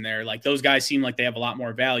Dotson there. Like those guys seem like they have a lot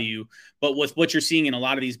more value, but with what you're seeing in a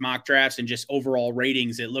lot of these mock drafts and just overall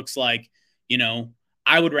ratings, it looks like,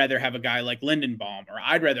 I would rather have a guy like Lindenbaum, or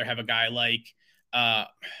I'd rather have a guy like,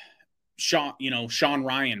 Sean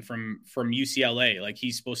Ryan from UCLA. Like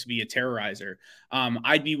he's supposed to be a terrorizer.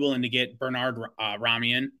 I'd be willing to get Bernard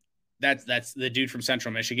Ramian. That's the dude from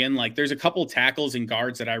Central Michigan. Like there's a couple tackles and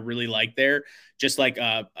guards that I really like there, just like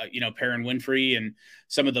Perrin Winfrey and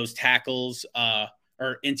some of those tackles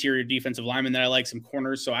or interior defensive linemen that I like, some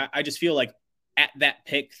corners. So I just feel like at that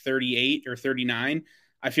pick 38 or 39,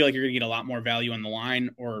 I feel like you're going to get a lot more value on the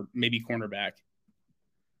line or maybe cornerback.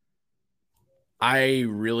 I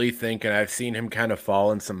really think, and I've seen him kind of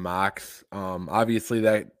fall in some mocks. Obviously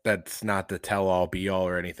that's not the tell all be all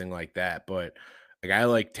or anything like that, but a guy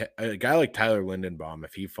like Tyler Lindenbaum,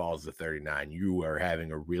 if he falls to 39, you are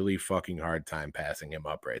having a really fucking hard time passing him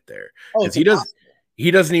up right there. Because he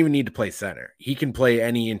doesn't even need to play center. He can play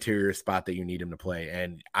any interior spot that you need him to play.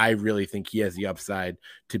 And I really think he has the upside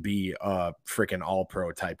to be a freaking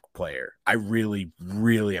all-pro type player. I really,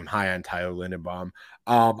 really am high on Tyler Lindenbaum.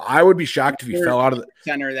 I would be shocked if he fell out of the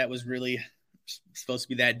center. That was really supposed to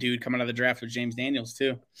be that dude coming out of the draft with James Daniels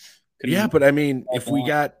too. Yeah, but I mean, if we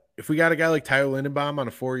got if we got a guy like Tyler Lindenbaum on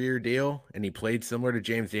a 4-year deal and he played similar to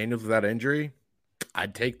James Daniels without injury,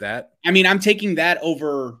 I'd take that. I mean, I'm taking that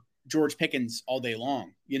over George Pickens all day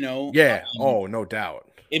long, you know? Yeah. Oh, no doubt.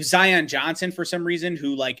 If Zion Johnson, for some reason,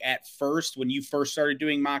 who like at first, when you first started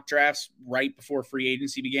doing mock drafts right before free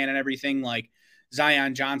agency began and everything, like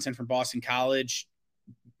Zion Johnson from Boston College,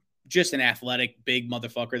 just an athletic, big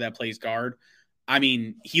motherfucker that plays guard. I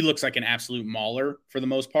mean, he looks like an absolute mauler for the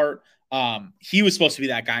most part. He was supposed to be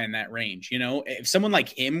that guy in that range, you know. If someone like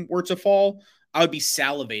him were to fall, I would be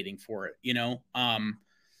salivating for it, you know.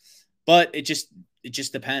 But it just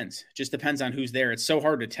depends. It just depends on who's there. It's so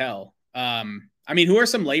hard to tell. I mean, who are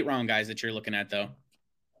some late round guys that you're looking at though?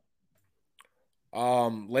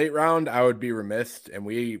 Late round, I would be remiss, and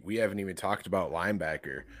we haven't even talked about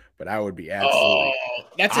linebacker, but I would be Oh, absolutely.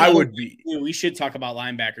 that's I another. would be. We should talk about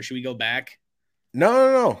linebacker. Should we go back?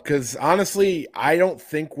 No. Because honestly, I don't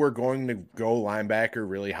think we're going to go linebacker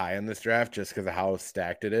really high in this draft just because of how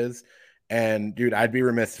stacked it is. And dude, I'd be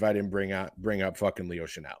remiss if I didn't bring up fucking Leo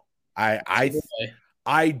Chanel. I Absolutely.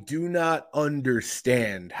 I do not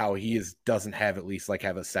understand how doesn't have at least like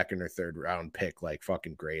have a second or third round pick like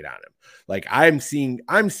fucking great on him. Like I'm seeing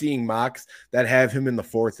mocks that have him in the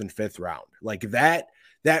fourth and fifth round. Like that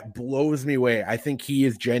blows me away. I think he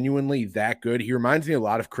is genuinely that good. He reminds me a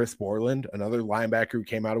lot of Chris Borland, another linebacker who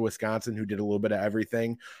came out of Wisconsin who did a little bit of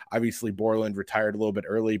everything. Obviously, Borland retired a little bit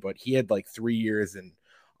early, but he had like 3 years in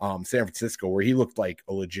San Francisco where he looked like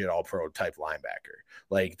a legit all-pro type linebacker.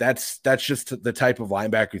 Like that's just the type of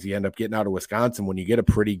linebackers you end up getting out of Wisconsin when you get a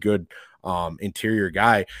pretty good interior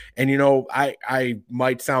guy. And you know, I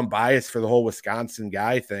might sound biased for the whole Wisconsin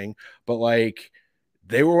guy thing, but like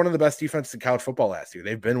they were one of the best defenses in college football last year.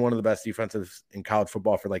 They've been one of the best defenses in college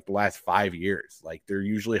football for like the last 5 years. Like they're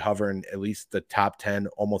usually hovering at least the top 10,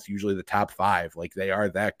 almost usually the top 5. Like they are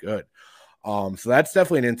that good. So that's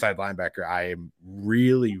definitely an inside linebacker I am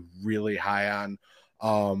really, really high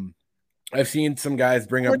on. I've seen some guys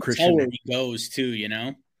bring up Hard to tell Christian. where he goes too, you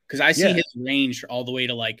know, because I see Yeah. his range all the way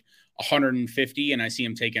to like 150, and I see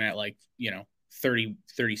him taken at like 30,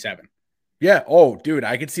 37. Yeah. Oh, dude,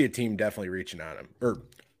 I could see a team definitely reaching on him or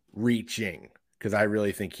reaching because I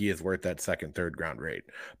really think he is worth that second, third round rate.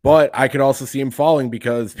 But I could also see him falling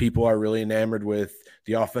because people are really enamored with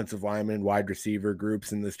the offensive lineman, wide receiver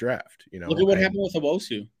groups in this draft. You Look know, at what happened with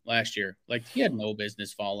Owosu last year. Like he had no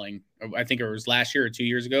business falling. I think it was last year or 2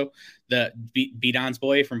 years ago. The Beadon's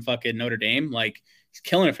boy from fucking Notre Dame, like he's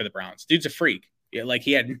killing it for the Browns. Dude's a freak. Yeah, like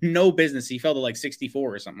he had no business. He fell to like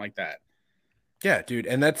 64 or something like that. yeah, dude,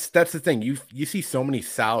 and that's the thing. You see so many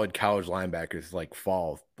solid college linebackers like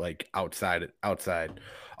fall like outside.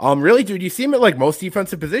 Really, dude, you see them at like most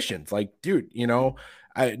defensive positions. Like, dude,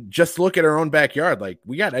 I just look at our own backyard. Like,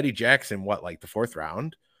 we got Eddie Jackson, what, like the fourth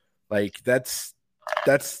round? Like, that's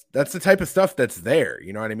the type of stuff that's there.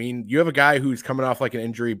 You know what I mean? You have a guy who's coming off like an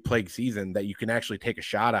injury plagued season that you can actually take a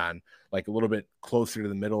shot on, like a little bit closer to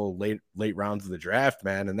the middle, late rounds of the draft,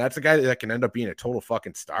 man. And that's a guy that can end up being a total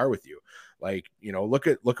fucking star with you. Like, look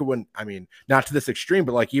at when, I mean, not to this extreme,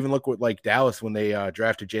 but like even look what like Dallas when they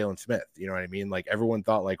drafted Jalen Smith. You know what I mean? Like everyone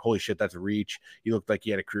thought like, holy shit, that's a reach. He looked like he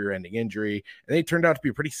had a career-ending injury, and he turned out to be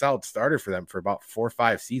a pretty solid starter for them for about 4 or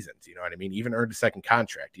 5 seasons. You know what I mean? Even earned a second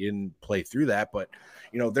contract. He didn't play through that, but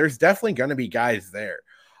there's definitely going to be guys there.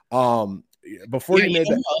 Before Yeah, you made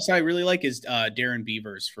know that, who else I really like is Darren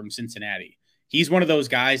Beavers from Cincinnati. He's one of those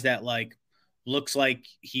guys that like looks like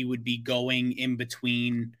he would be going in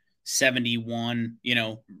between 71,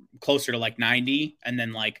 closer to like 90, and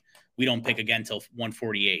then like we don't pick again till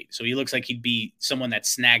 148. So he looks like he'd be someone that's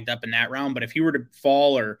snagged up in that round. But if he were to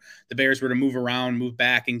fall or the Bears were to move around, move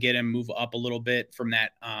back and get him, move up a little bit from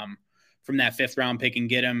that fifth round pick and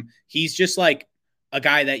get him, he's just like a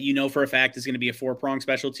guy that for a fact is going to be a 4-prong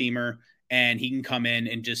special teamer, and he can come in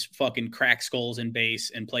and just fucking crack skulls in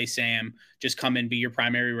base and play Sam, just come in, be your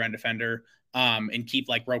primary run defender, and keep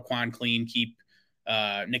like Roquan clean, keep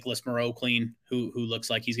Nicholas Moreau clean, who looks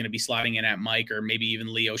like he's going to be slotting in at Mike, or maybe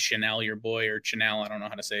even Leo Chanel, your boy, or Chanel. I don't know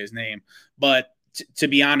how to say his name, but to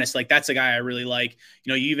be honest, like that's a guy I really like.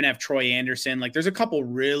 You even have Troy Anderson. Like there's a couple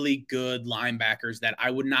really good linebackers that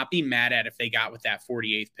I would not be mad at if they got with that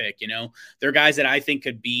 48th pick. They're guys that I think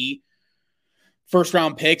could be first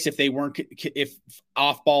round picks if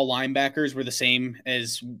off ball linebackers were the same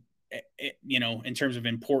as in terms of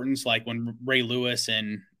importance, like when Ray Lewis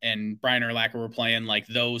and Brian Urlacher were playing, like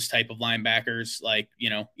those type of linebackers, like,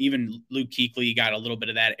 even Luke Kuechly got a little bit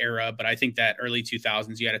of that era, but I think that early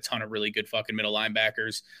 2000s, you had a ton of really good fucking middle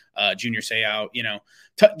linebackers, Junior Seau,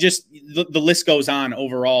 just the list goes on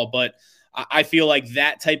overall. But I feel like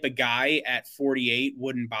that type of guy at 48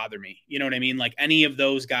 wouldn't bother me. You know what I mean? Like any of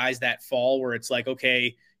those guys that fall where it's like,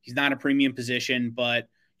 okay, he's not a premium position, but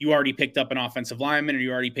you already picked up an offensive lineman or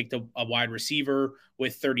you already picked up a wide receiver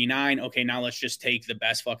with 39. Okay, now let's just take the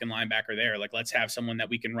best fucking linebacker there. Like, let's have someone that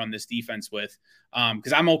we can run this defense with.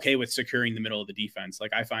 Because I'm okay with securing the middle of the defense.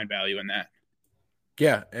 Like, I find value in that.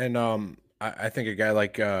 Yeah, and I think a guy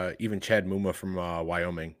like even Chad Muma from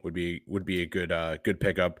Wyoming would be a good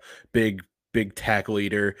pickup. Big tackle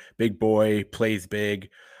eater, big boy, plays big.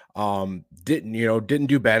 Didn't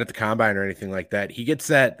do bad at the combine or anything like that. He gets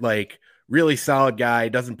that like really solid guy,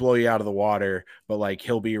 doesn't blow you out of the water, but like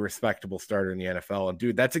he'll be a respectable starter in the NFL. And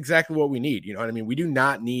dude, that's exactly what we need. You know what I mean? We do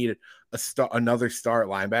not need another star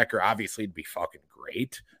linebacker. Obviously, it'd be fucking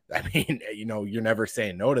great. I mean, you're never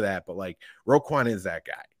saying no to that, but like Roquan is that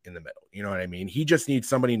guy in the middle. You know what I mean? He just needs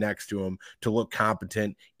somebody next to him to look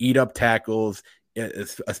competent, eat up tackles,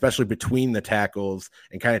 especially between the tackles,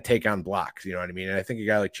 and kind of take on blocks. You know what I mean? And I think a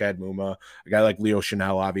guy like Chad Muma, a guy like Leo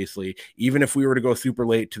Chanel, obviously, even if we were to go super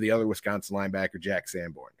late to the other Wisconsin linebacker, Jack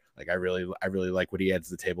Sanborn. Like I really like what he adds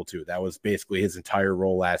to the table too. That was basically his entire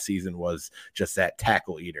role last season, was just that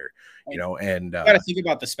tackle eater, and you got to think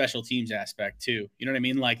about the special teams aspect too. You know what I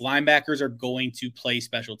mean? Like linebackers are going to play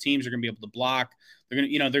special teams. They're going to be able to block. They're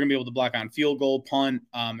going to be able to block on field goal, punt.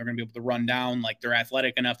 They're going to be able to run down. Like they're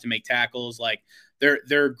athletic enough to make tackles. Like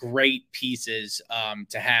they're great pieces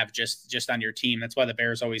to have just on your team. That's why the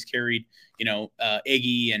Bears always carried,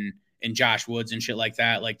 Iggy and Josh Woods and shit like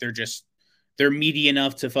that. Like they're meaty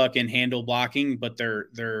enough to fucking handle blocking, but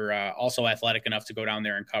they're also athletic enough to go down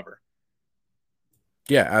there and cover.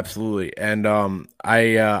 Yeah, absolutely. And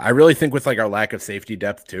I really think with like our lack of safety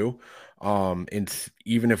depth too,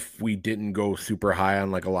 even if we didn't go super high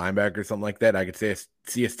on like a linebacker or something like that, I could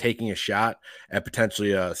see us taking a shot at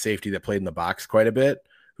potentially a safety that played in the box quite a bit,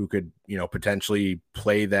 who could, potentially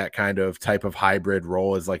play that kind of type of hybrid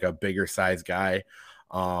role as like a bigger size guy.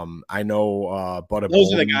 I know Butta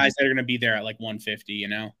Those are the Bolden, guys that are going to be there at like 150,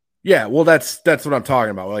 yeah, well, that's what I'm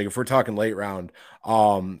talking about. Like if we're talking late round,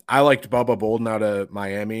 I liked Bubba Bolden out of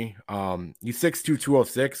Miami. He's 6'2",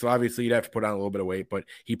 206, so obviously you'd have to put on a little bit of weight, but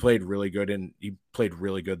he played really good in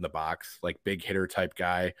the box, like big hitter type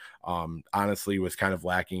guy. Honestly was kind of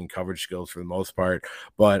lacking in coverage skills for the most part,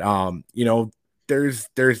 but there's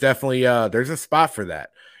definitely there's a spot for that.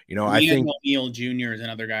 I Liam think O'Neal Jr. is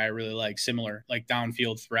another guy I really like, similar, like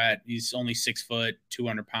downfield threat. He's only 6 foot,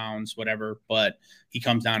 200 pounds, whatever, but he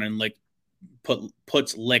comes down and like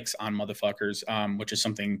puts licks on motherfuckers, which is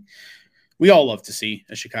something we all love to see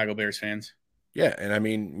as Chicago Bears fans. Yeah, and I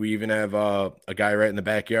mean, we even have a guy right in the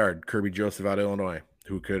backyard, Kirby Joseph out of Illinois,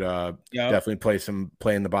 who could definitely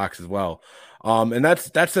play in the box as well. And that's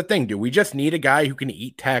the thing, dude. We just need a guy who can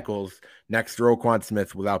eat tackles next to Roquan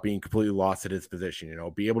Smith without being completely lost at his position.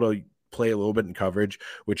 Be able to play a little bit in coverage,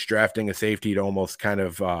 which drafting a safety to almost kind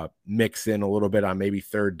of mix in a little bit on maybe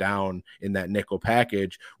third down in that nickel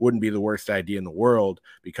package wouldn't be the worst idea in the world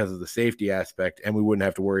because of the safety aspect, and we wouldn't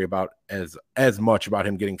have to worry about as much about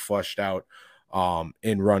him getting flushed out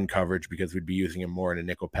in run coverage, because we'd be using him more in a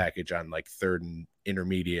nickel package on like third and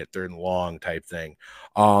intermediate, third and long type thing.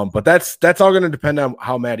 But that's all going to depend on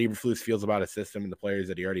how Matt Eberflus feels about his system and the players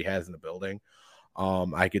that he already has in the building.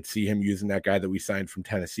 I could see him using that guy that we signed from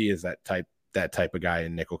Tennessee as that type of guy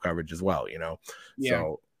in nickel coverage as well, Yeah.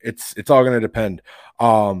 So it's all going to depend.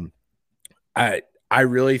 I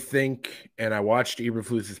really think, and I watched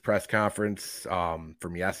Eberflus's press conference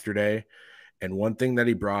from yesterday, and one thing that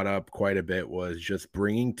he brought up quite a bit was just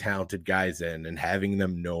bringing talented guys in and having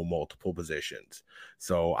them know multiple positions.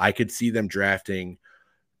 So I could see them drafting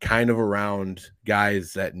kind of around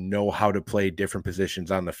guys that know how to play different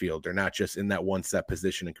positions on the field. They're not just in that one set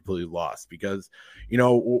position and completely lost, because,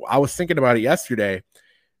 I was thinking about it yesterday.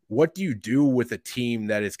 What do you do with a team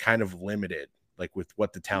that is kind of limited, like with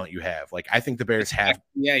what the talent you have? Like, I think the Bears have.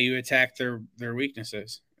 Yeah, you attack their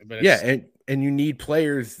weaknesses. But yeah, and you need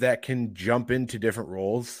players that can jump into different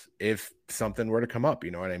roles if something were to come up. You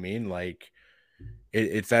know what I mean? Like,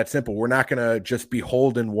 it's that simple. We're not going to just be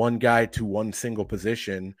holding one guy to one single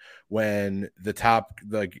position when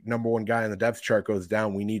the number one guy on the depth chart goes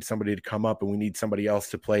down. We need somebody to come up, and we need somebody else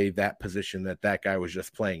to play that position that guy was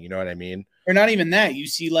just playing. You know what I mean? Or not even that. You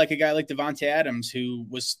see like a guy like Devontae Adams who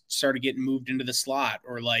started getting moved into the slot,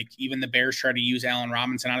 or like even the Bears try to use Allen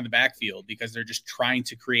Robinson out of the backfield because they're just trying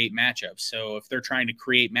to create matchups. So if they're trying to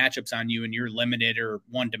create matchups on you and you're limited or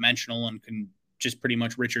one dimensional and can just pretty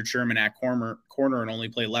much Richard Sherman at corner and only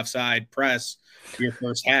play left side press your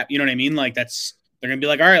first half, you know what I mean? Like they're going to be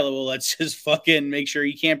like, all right, well, let's just fucking make sure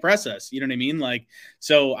you can't press us. You know what I mean? Like,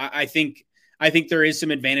 so I think I think there is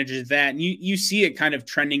some advantages to that. And you see it kind of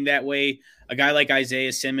trending that way. A guy like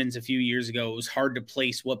Isaiah Simmons a few years ago, it was hard to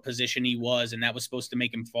place what position he was, and that was supposed to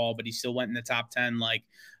make him fall, but he still went in the top 10. Like,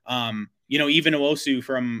 even Owosu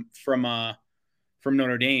from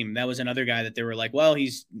Notre Dame, that was another guy that they were like, well,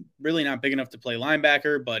 he's really not big enough to play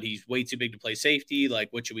linebacker, but he's way too big to play safety. Like,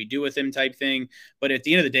 what should we do with him type thing? But at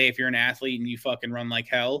the end of the day, if you're an athlete and you fucking run like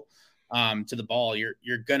hell to the ball,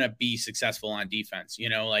 you're going to be successful on defense.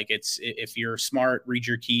 Like if you're smart, read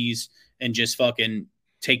your keys and just fucking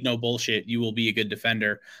take no bullshit, you will be a good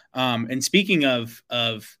defender. And speaking of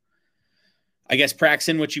I guess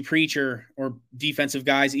practicing what you preach or defensive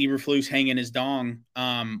guys, Eberflus hanging his dong.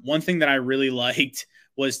 One thing that I really liked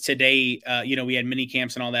was today, we had mini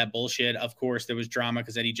camps and all that bullshit. Of course, there was drama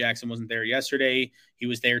because Eddie Jackson wasn't there yesterday. He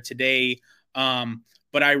was there today.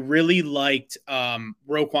 But I really liked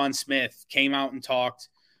Roquan Smith came out and talked.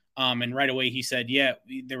 And right away he said, yeah,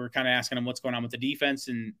 they were kind of asking him what's going on with the defense.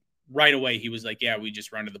 And right away he was like, yeah, we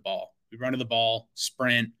just run to the ball. We run to the ball,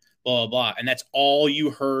 sprint, blah, blah, blah. And that's all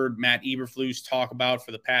you heard Matt Eberflus talk about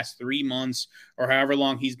for the past 3 months or however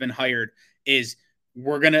long he's been hired is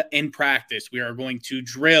we're going to, in practice, we are going to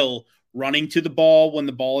drill running to the ball when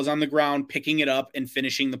the ball is on the ground, picking it up and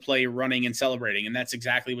finishing the play, running and celebrating. And that's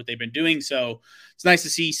exactly what they've been doing. So it's nice to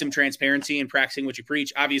see some transparency and practicing what you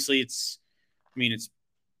preach. Obviously it's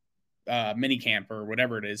mini camp or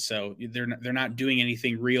whatever it is. So they're not doing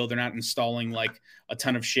anything real. They're not installing like a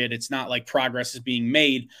ton of shit. It's not like progress is being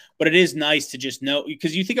made, but it is nice to just know,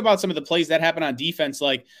 because you think about some of the plays that happen on defense,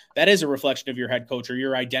 like that is a reflection of your head coach or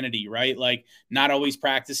your identity, right? Like not always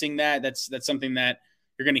practicing that. That's something that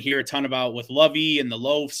you're going to hear a ton about with Lovey and the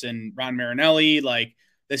Loafs and Ron Marinelli. Like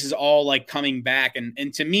this is all like coming back.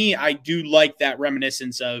 And to me, I do like that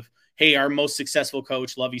reminiscence of, hey, our most successful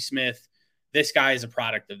coach, Lovey Smith, this guy is a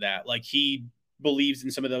product of that. Like he believes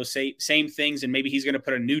in some of those same things, and maybe he's going to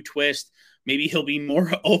put a new twist. Maybe he'll be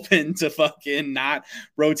more open to fucking not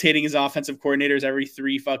rotating his offensive coordinators every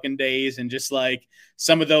 3 fucking days and just like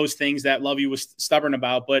some of those things that Lovey was stubborn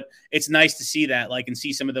about. But it's nice to see that, like, and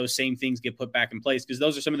see some of those same things get put back in place, because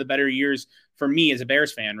those are some of the better years for me as a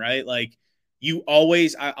Bears fan, right? Like you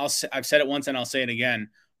always, I've said it once and I'll say it again.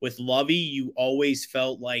 With Lovey, you always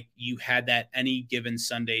felt like you had that any given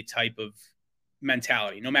Sunday type of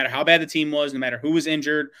mentality. No matter how bad the team was, no matter who was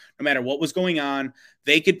injured, no matter what was going on,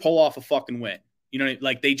 they could pull off a fucking win.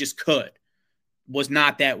 Like they just could. Was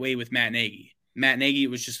not that way with Matt Nagy. Matt Nagy, it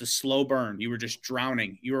was just a slow burn. You were just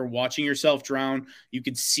drowning. You were watching yourself drown. You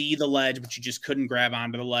could see the ledge, but you just couldn't grab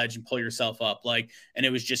onto the ledge and pull yourself up. And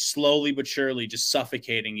it was just slowly but surely just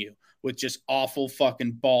suffocating you with just awful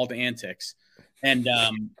fucking bald antics. And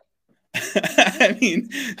I mean,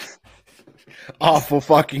 awful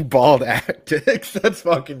fucking bald antics. That's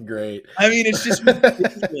fucking great. I mean, it's just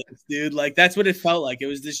ridiculous, dude. Like that's what it felt like. It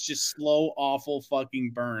was this just slow, awful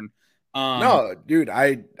fucking burn. No, dude,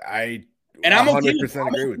 I'm 100%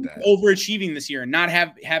 agree with that. Overachieving this year and not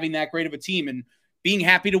having that great of a team and being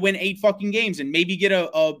happy to win 8 fucking games and maybe get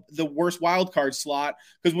the worst wild card slot.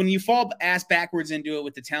 Because when you fall ass backwards into it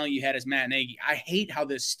with the talent you had as Matt Nagy, I hate how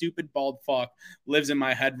this stupid bald fuck lives in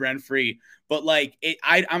my head rent free. But like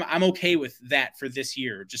I'm okay with that for this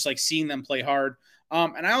year. Just like seeing them play hard.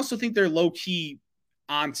 And I also think they're low key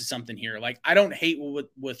onto something here. Like I don't hate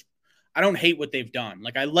what they've done.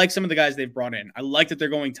 Like I like some of the guys they've brought in. I like that they're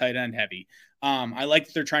going tight end heavy. I like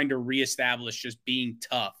that they're trying to reestablish just being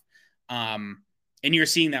tough. And you're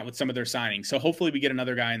seeing that with some of their signings. So hopefully we get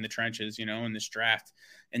another guy in the trenches, in this draft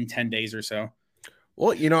in 10 days or so.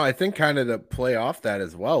 Well, I think kind of to play off that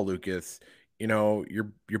as well, Lucas, your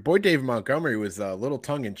boy Dave Montgomery was a little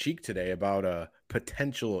tongue in cheek today about a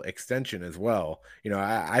potential extension as well.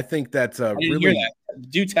 I think that's really hear that.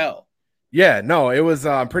 Do tell. Yeah, no, it was,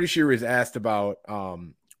 I'm pretty sure he was asked about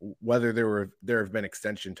whether there have been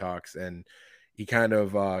extension talks, and he kind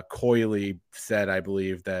of coyly said, I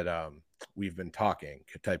believe that, we've been talking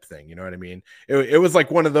type thing. You know what I mean? It was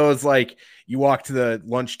like one of those, like you walk to the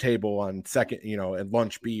lunch table on second, at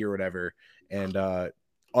lunch B or whatever. And,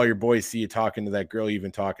 all your boys see you talking to that girl you've been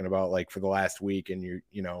talking about like for the last week. And you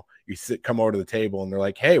come over to the table and they're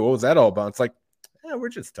like, hey, what was that all about? It's like, yeah, we're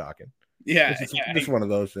just talking. Yeah. It's just one of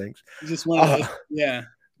those things. Just one of those. Yeah.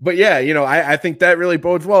 But yeah, I think that really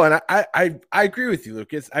bodes well. And I agree with you,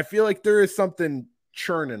 Lucas. I feel like there is something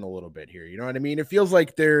churning a little bit here. You know what I mean? It feels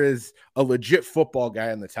like there is a legit football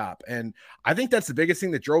guy on the top. And I think that's the biggest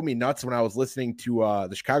thing that drove me nuts when I was listening to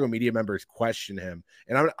the Chicago media members question him.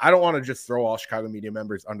 And I don't want to just throw all Chicago media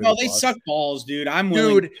members under the bus. They suck balls, dude. I'm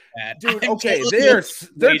willing to do that. Dude, okay.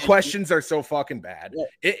 Their questions are so fucking bad. Yeah.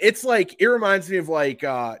 It's like, it reminds me of like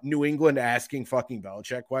New England asking fucking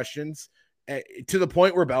Belichick questions. to the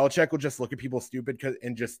point where Belichick will just look at people stupid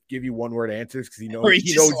and just give you one word answers because he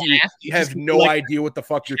knows you have no idea what the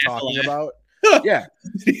fuck you're talking about. Yeah.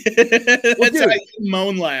 That's how you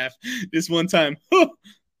moan laugh this one time.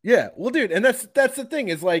 Yeah, well, dude, and that's the thing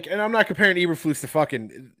is like, and I'm not comparing Eberflus to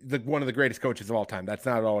fucking one of the greatest coaches of all time. That's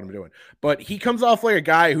not at all what I'm doing. But he comes off like a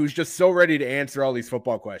guy who's just so ready to answer all these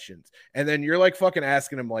football questions, and then you're like fucking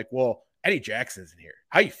asking him like, "Well, Eddie Jackson's in here.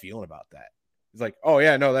 How you feeling about that?" He's like, "Oh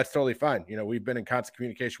yeah, no, that's totally fine. You know, we've been in constant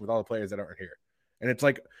communication with all the players that aren't here." And it's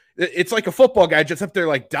like a football guy just up there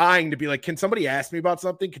like dying to be like, "Can somebody ask me about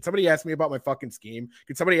something? Can somebody ask me about my fucking scheme?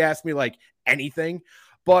 Can somebody ask me like anything?"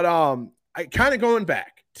 But I kind of going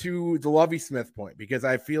back to the Lovie Smith point, because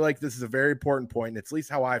I feel like this is a very important point. And it's at least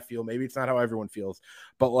how I feel. Maybe it's not how everyone feels,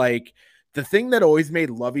 but like the thing that always made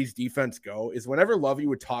Lovie's defense go is whenever Lovie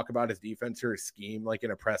would talk about his defense or his scheme, like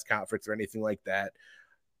in a press conference or anything like that,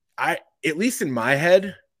 at least in my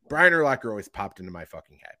head, Brian Urlacher always popped into my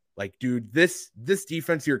fucking head. Like, dude, this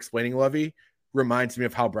defense you're explaining, Lovie, reminds me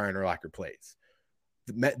of how Brian Urlacher plays.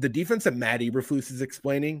 The defense that Matt Eberflus is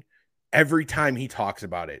explaining, every time he talks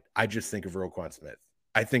about it, I just think of Roquan Smith.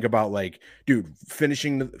 I think about like, dude,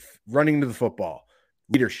 running to the football,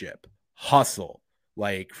 leadership, hustle,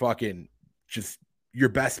 like fucking just your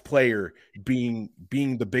best player being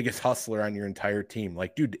the biggest hustler on your entire team.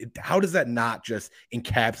 Like, dude, how does that not just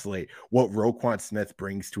encapsulate what Roquan Smith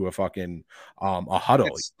brings to a fucking a huddle?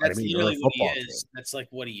 That's literally what he is. That's like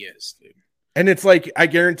what he is, dude. And it's like, I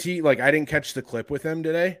guarantee, like, I didn't catch the clip with him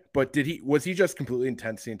today, but was he just completely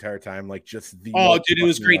intense the entire time? Like, just dude, it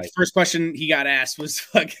was great. The first question he got asked was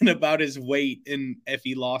fucking about his weight and if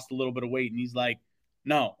he lost a little bit of weight. And he's like,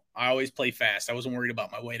 "No, I always play fast. I wasn't worried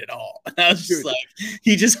about my weight at all." And I was just like,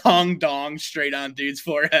 he just hung dong straight on dude's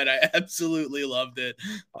forehead. I absolutely loved it.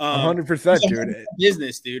 100%, dude.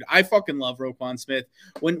 Business, dude. I fucking love Roquan Smith.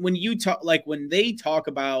 When you talk, like, when they talk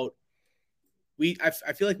about, I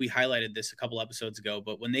feel like we highlighted this a couple episodes ago,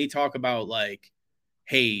 but when they talk about like,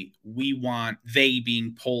 hey, we want, they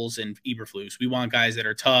being Poles and Eberflus, we want guys that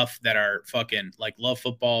are tough, that are fucking like love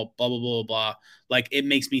football, blah, blah, blah, blah. Like, it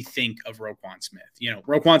makes me think of Roquan Smith,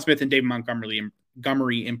 Roquan Smith and David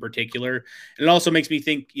Montgomery in particular. And it also makes me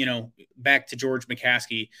think, back to George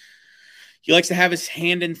McCaskey. He likes to have his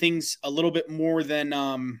hand in things a little bit more than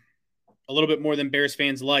Bears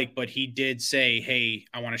fans like, but he did say, "Hey,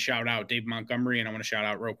 I want to shout out Dave Montgomery and I want to shout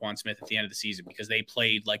out Roquan Smith at the end of the season because they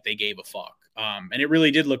played like they gave a fuck." And it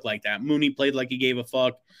really did look like that. Mooney played like he gave a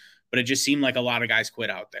fuck, but it just seemed like a lot of guys quit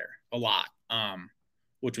out there, a lot,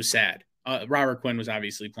 which was sad. Robert Quinn was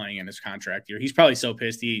obviously playing in his contract year. He's probably so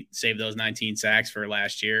pissed he saved those 19 sacks for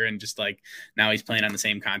last year, and just like now he's playing on the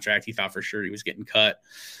same contract. He thought for sure he was getting cut.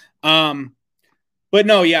 But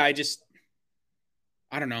no, yeah, I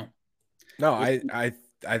don't know. No, I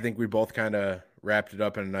think we both kind of wrapped it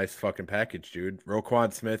up in a nice fucking package, dude.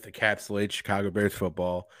 Roquan Smith encapsulates Chicago Bears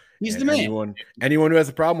football. He's the man. Anyone who has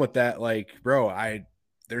a problem with that, like, bro,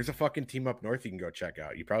 there's a fucking team up north you can go check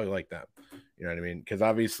out. You probably like them. You know what I mean? Because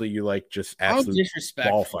obviously you like just absolute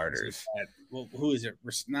ball fighters. Well, who is it?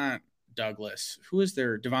 Not Douglas. Who is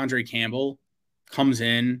there? Devondre Campbell comes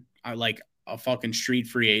in like a fucking street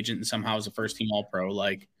free agent and somehow is a first team All Pro.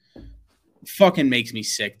 Like, fucking makes me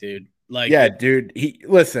sick, dude. Like, yeah, dude. He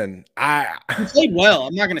played well.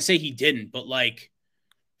 I'm not gonna say he didn't, but like,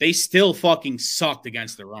 they still fucking sucked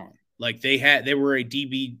against their own. Like, they were a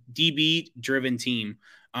DB driven team,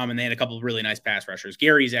 and they had a couple of really nice pass rushers.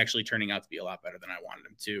 Gary's actually turning out to be a lot better than I wanted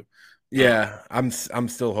him to. Yeah, I'm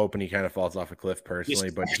still hoping he kind of falls off a cliff personally,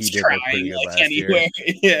 but he did look pretty good last year.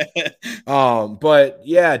 Yeah. But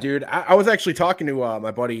yeah, dude, I was actually talking to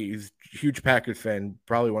my buddy, who's a huge Packers fan,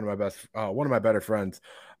 probably one of my better friends.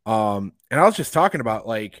 And I was just talking about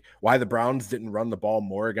like why the Browns didn't run the ball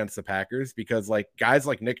more against the Packers, because like guys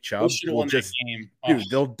like Nick Chubb will just, dude,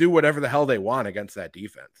 they'll do whatever the hell they want against that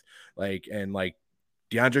defense. Like, and like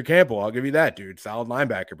DeAndre Campbell, I'll give you that, dude, solid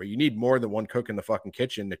linebacker, but you need more than one cook in the fucking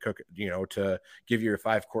kitchen to cook, to give you a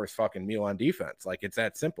 5-course fucking meal on defense. Like, it's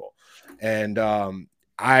that simple. And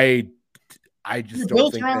I just don't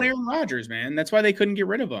built think around Aaron Rodgers, man. That's why they couldn't get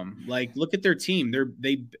rid of him. Like, look at their team.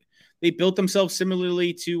 They built themselves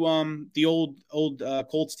similarly to the old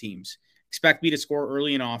Colts teams. Expect me to score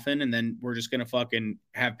early and often, and then we're just gonna fucking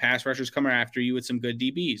have pass rushers coming after you with some good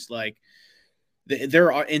DBs. Like, they're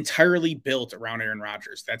entirely built around Aaron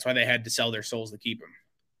Rodgers. That's why they had to sell their souls to keep him.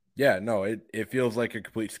 Yeah, no, it feels like a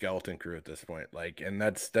complete skeleton crew at this point. Like, and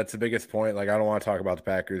that's the biggest point. Like, I don't want to talk about the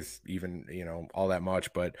Packers even, all that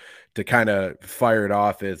much, but to kind of fire it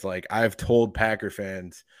off is like, I've told Packer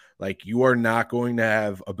fans, like, you are not going to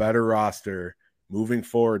have a better roster moving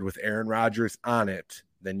forward with Aaron Rodgers on it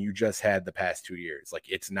than you just had the past 2 years. Like,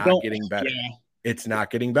 it's not getting better. Yeah. It's not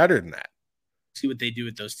getting better than that. See what they do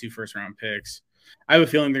with those 2 first-round picks. I have a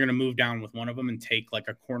feeling they're going to move down with one of them and take like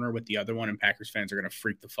a corner with the other one, and Packers fans are going to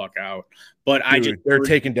freak the fuck out. But they're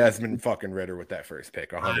taking Desmond fucking Ritter with that first pick,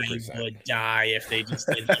 100%. I would die if they just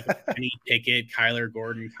did like a Kenny Pickett, Kyler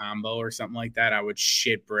Gordon combo or something like that. I would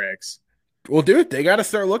shit bricks. Well, dude, they got to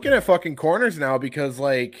start looking at fucking corners now because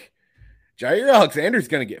like Jair Alexander's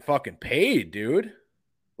going to get fucking paid, dude.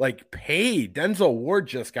 Like, paid. Denzel Ward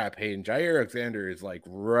just got paid, and Jair Alexander is like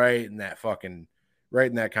right in that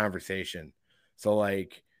conversation. So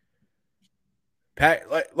like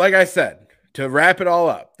I said, to wrap it all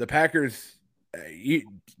up, the Packers,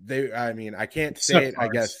 I can't say it, I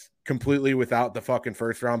guess, completely without the fucking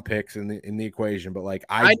first round picks in the equation, but like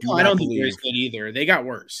I don't think they're as good either. They got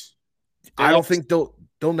worse. I don't think they'll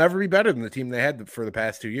never be better than the team they had for the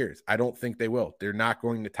past 2 years. I don't think they will. They're not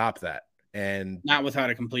going to top that. And not without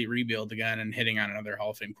a complete rebuild again and hitting on another Hall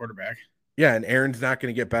of Fame quarterback. Yeah, and Aaron's not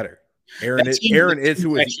going to get better. Aaron is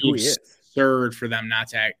who he is. Absurd for them not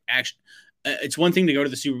to actually. It's one thing to go to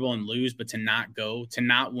the Super Bowl and lose, but to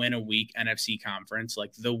not win a weak NFC conference,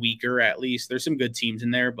 like the weaker at least. There's some good teams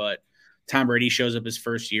in there, but Tom Brady shows up his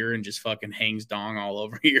first year and just fucking hangs dong all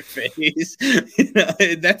over your face.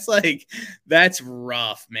 That's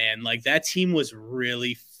rough, man. Like, that team was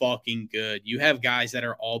really fucking good. You have guys that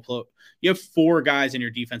are you have 4 guys in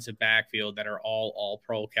your defensive backfield that are all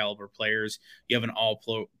pro caliber players. You have an all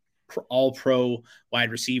pro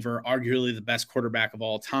wide receiver, arguably the best quarterback of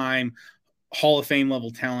all time. Hall of Fame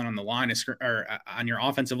level talent on the line or on your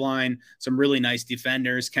offensive line, some really nice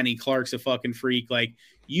defenders. Kenny Clark's a fucking freak. Like,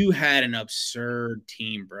 you had an absurd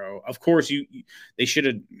team, bro. Of course,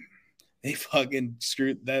 they fucking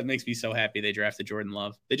screwed. That makes me so happy they drafted Jordan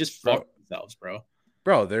Love. They just fucked themselves, bro.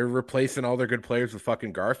 Bro, they're replacing all their good players with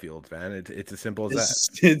fucking Garfield, man. It's as simple as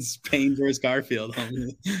that. It's Payne versus Garfield.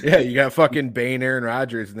 Yeah, you got fucking Bane, Aaron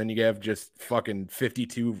Rodgers, and then you have just fucking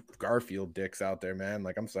 52 Garfield dicks out there, man.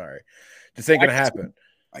 Like, I'm sorry. This ain't going to happen.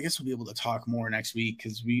 I guess we'll be able to talk more next week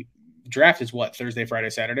because draft is what, Thursday, Friday,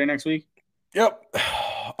 Saturday next week? Yep.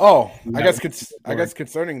 Oh, I guess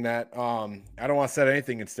concerning that, I don't want to set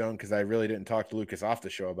anything in stone because I really didn't talk to Lucas off the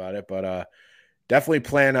show about it, but definitely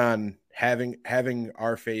plan on having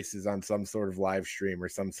our faces on some sort of live stream or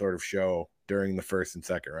some sort of show during the first and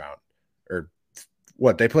second round. Or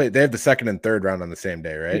what, they have the second and third round on the same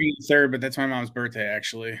day, right? Third, but that's my mom's birthday,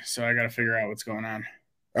 actually, so I got to figure out what's going on.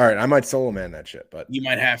 All right, I might solo man that shit, but you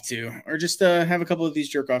might have to, or just have a couple of these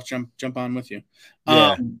jerk offs jump on with you.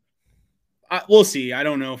 Yeah. We'll see. I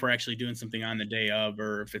don't know if we're actually doing something on the day of,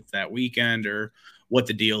 or if it's that weekend, or what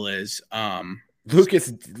the deal is.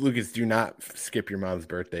 Lucas, do not skip your mom's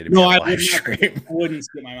birthday to be on a live stream. I wouldn't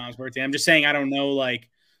skip my mom's birthday. I'm just saying, I don't know. Like,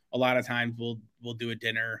 a lot of times we'll do a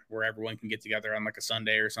dinner where everyone can get together on like a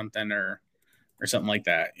Sunday or something, or something like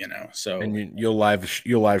that, you know. So, and you'll live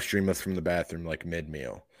stream us from the bathroom like mid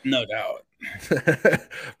meal. No doubt.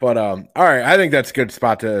 But all right, I think that's a good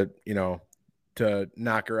spot to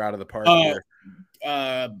knock her out of the park here.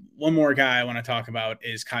 One more guy I want to talk about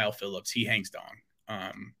is Kyle Phillips. He hangs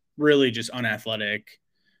dong. Really just unathletic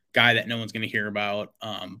guy that no one's going to hear about.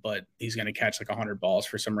 But he's going to catch like 100 balls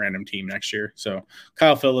for some random team next year. So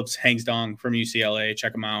Kyle Phillips hangs dong from UCLA.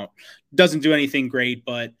 Check him out. Doesn't do anything great,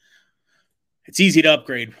 but it's easy to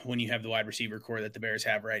upgrade when you have the wide receiver core that the Bears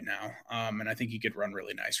have right now. And I think he could run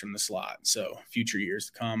really nice from the slot. So future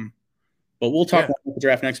years to come. But we'll talk about the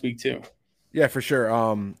draft next week too. Yeah, for sure.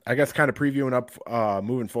 I guess kind of previewing up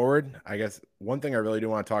moving forward, I guess one thing I really do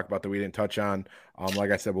want to talk about that we didn't touch on,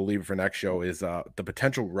 like I said, we'll leave it for next show, is the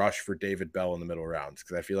potential rush for David Bell in the middle rounds,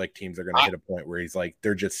 because I feel like teams are going to hit a point where he's like,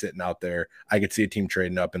 they're just sitting out there. I could see a team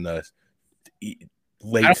trading up in the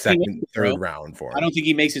late second, third round for him. I don't think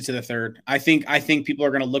he makes it to the third. I think people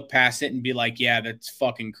are going to look past it and be like, yeah, that's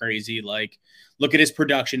fucking crazy. Like, look at his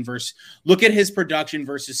production versus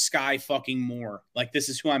Sky fucking Moore. Like, this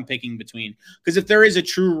is who I'm picking between. Because if there is a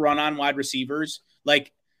true run on wide receivers,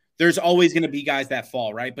 like, there's always going to be guys that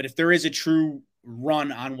fall, right? But if there is a true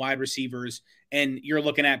run on wide receivers and you're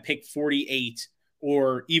looking at pick 48,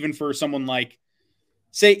 or even for someone like,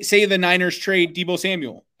 say the Niners trade Deebo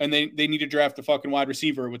Samuel and they need to draft a fucking wide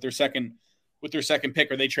receiver with their second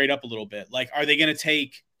pick, or they trade up a little bit. Like, are they going to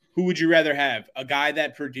take, who would you rather have? A guy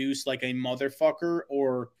that produced like a motherfucker,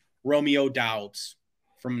 or Romeo Doubs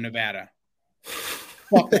from Nevada?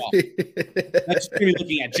 Fuck off. That's what you're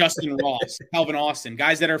looking at. Justin Ross, Calvin Austin,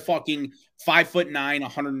 guys that are fucking 5'9",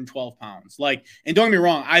 112 pounds. Like, and don't get me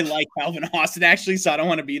wrong, I like Calvin Austin actually, so I don't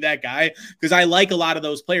want to be that guy, because I like a lot of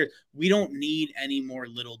those players. We don't need any more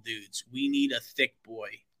little dudes. We need a thick boy.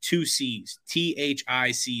 2 C's,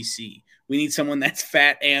 THICC. We need someone that's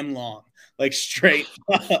fat and long, like straight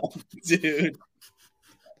up, dude.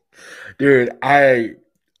 Dude, I've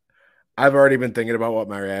already been thinking about what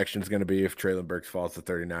my reaction is going to be if Traylon Burks falls to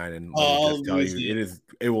 39, and let me just tell you,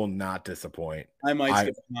 it will not disappoint. I might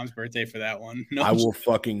skip my mom's birthday for that one. No, I will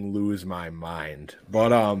fucking lose my mind.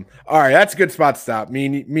 But all right, that's a good spot to stop. Me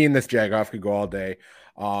and this Jagoff could go all day.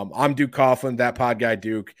 I'm Duke Coughlin, that pod guy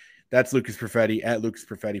Duke. That's Lucas Perfetti at Lucas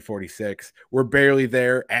Perfetti 46. We're barely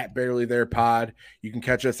there at Barely There Pod. You can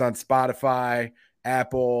catch us on Spotify,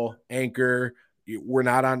 Apple, Anchor. We're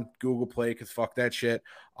not on Google Play because fuck that shit.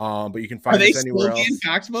 But you can find us anywhere else. Are they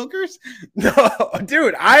still being cocksmokers? No,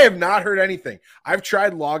 dude, I have not heard anything. I've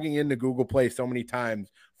tried logging into Google Play so many times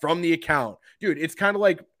from the account. Dude, it's kind of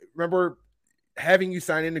like, remember having you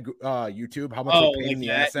sign into YouTube, how much of a pain in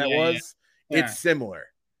the ass that was? Yeah. It's similar.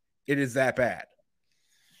 It is that bad.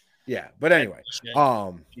 Yeah, but anyway,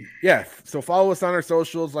 yeah. So follow us on our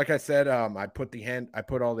socials. Like I said, I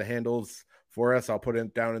put all the handles for us. I'll put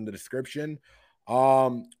it down in the description.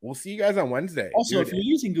 We'll see you guys on Wednesday. Also, if you're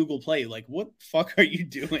using Google Play, like, what the fuck are you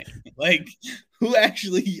doing? Like, who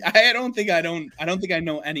actually? I don't think I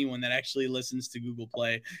know anyone that actually listens to Google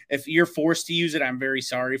Play. If you're forced to use it, I'm very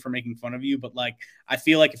sorry for making fun of you. But like, I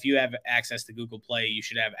feel like if you have access to Google Play, you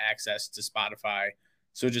should have access to Spotify.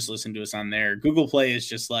 So just listen to us on there. Google Play is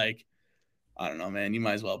just like, I don't know, man. You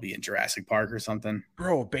might as well be in Jurassic Park or something.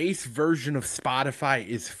 Bro, base version of Spotify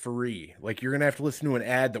is free. Like, you're gonna have to listen to an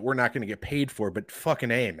ad that we're not gonna get paid for, but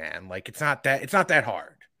fucking A, man. Like, it's not that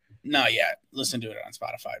hard. No, yeah. Listen to it on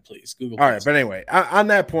Spotify, please. Google Play. All right, but anyway, on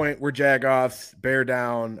that point, we're Jagoffs. Bear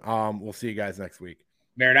down. We'll see you guys next week.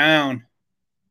 Bear down.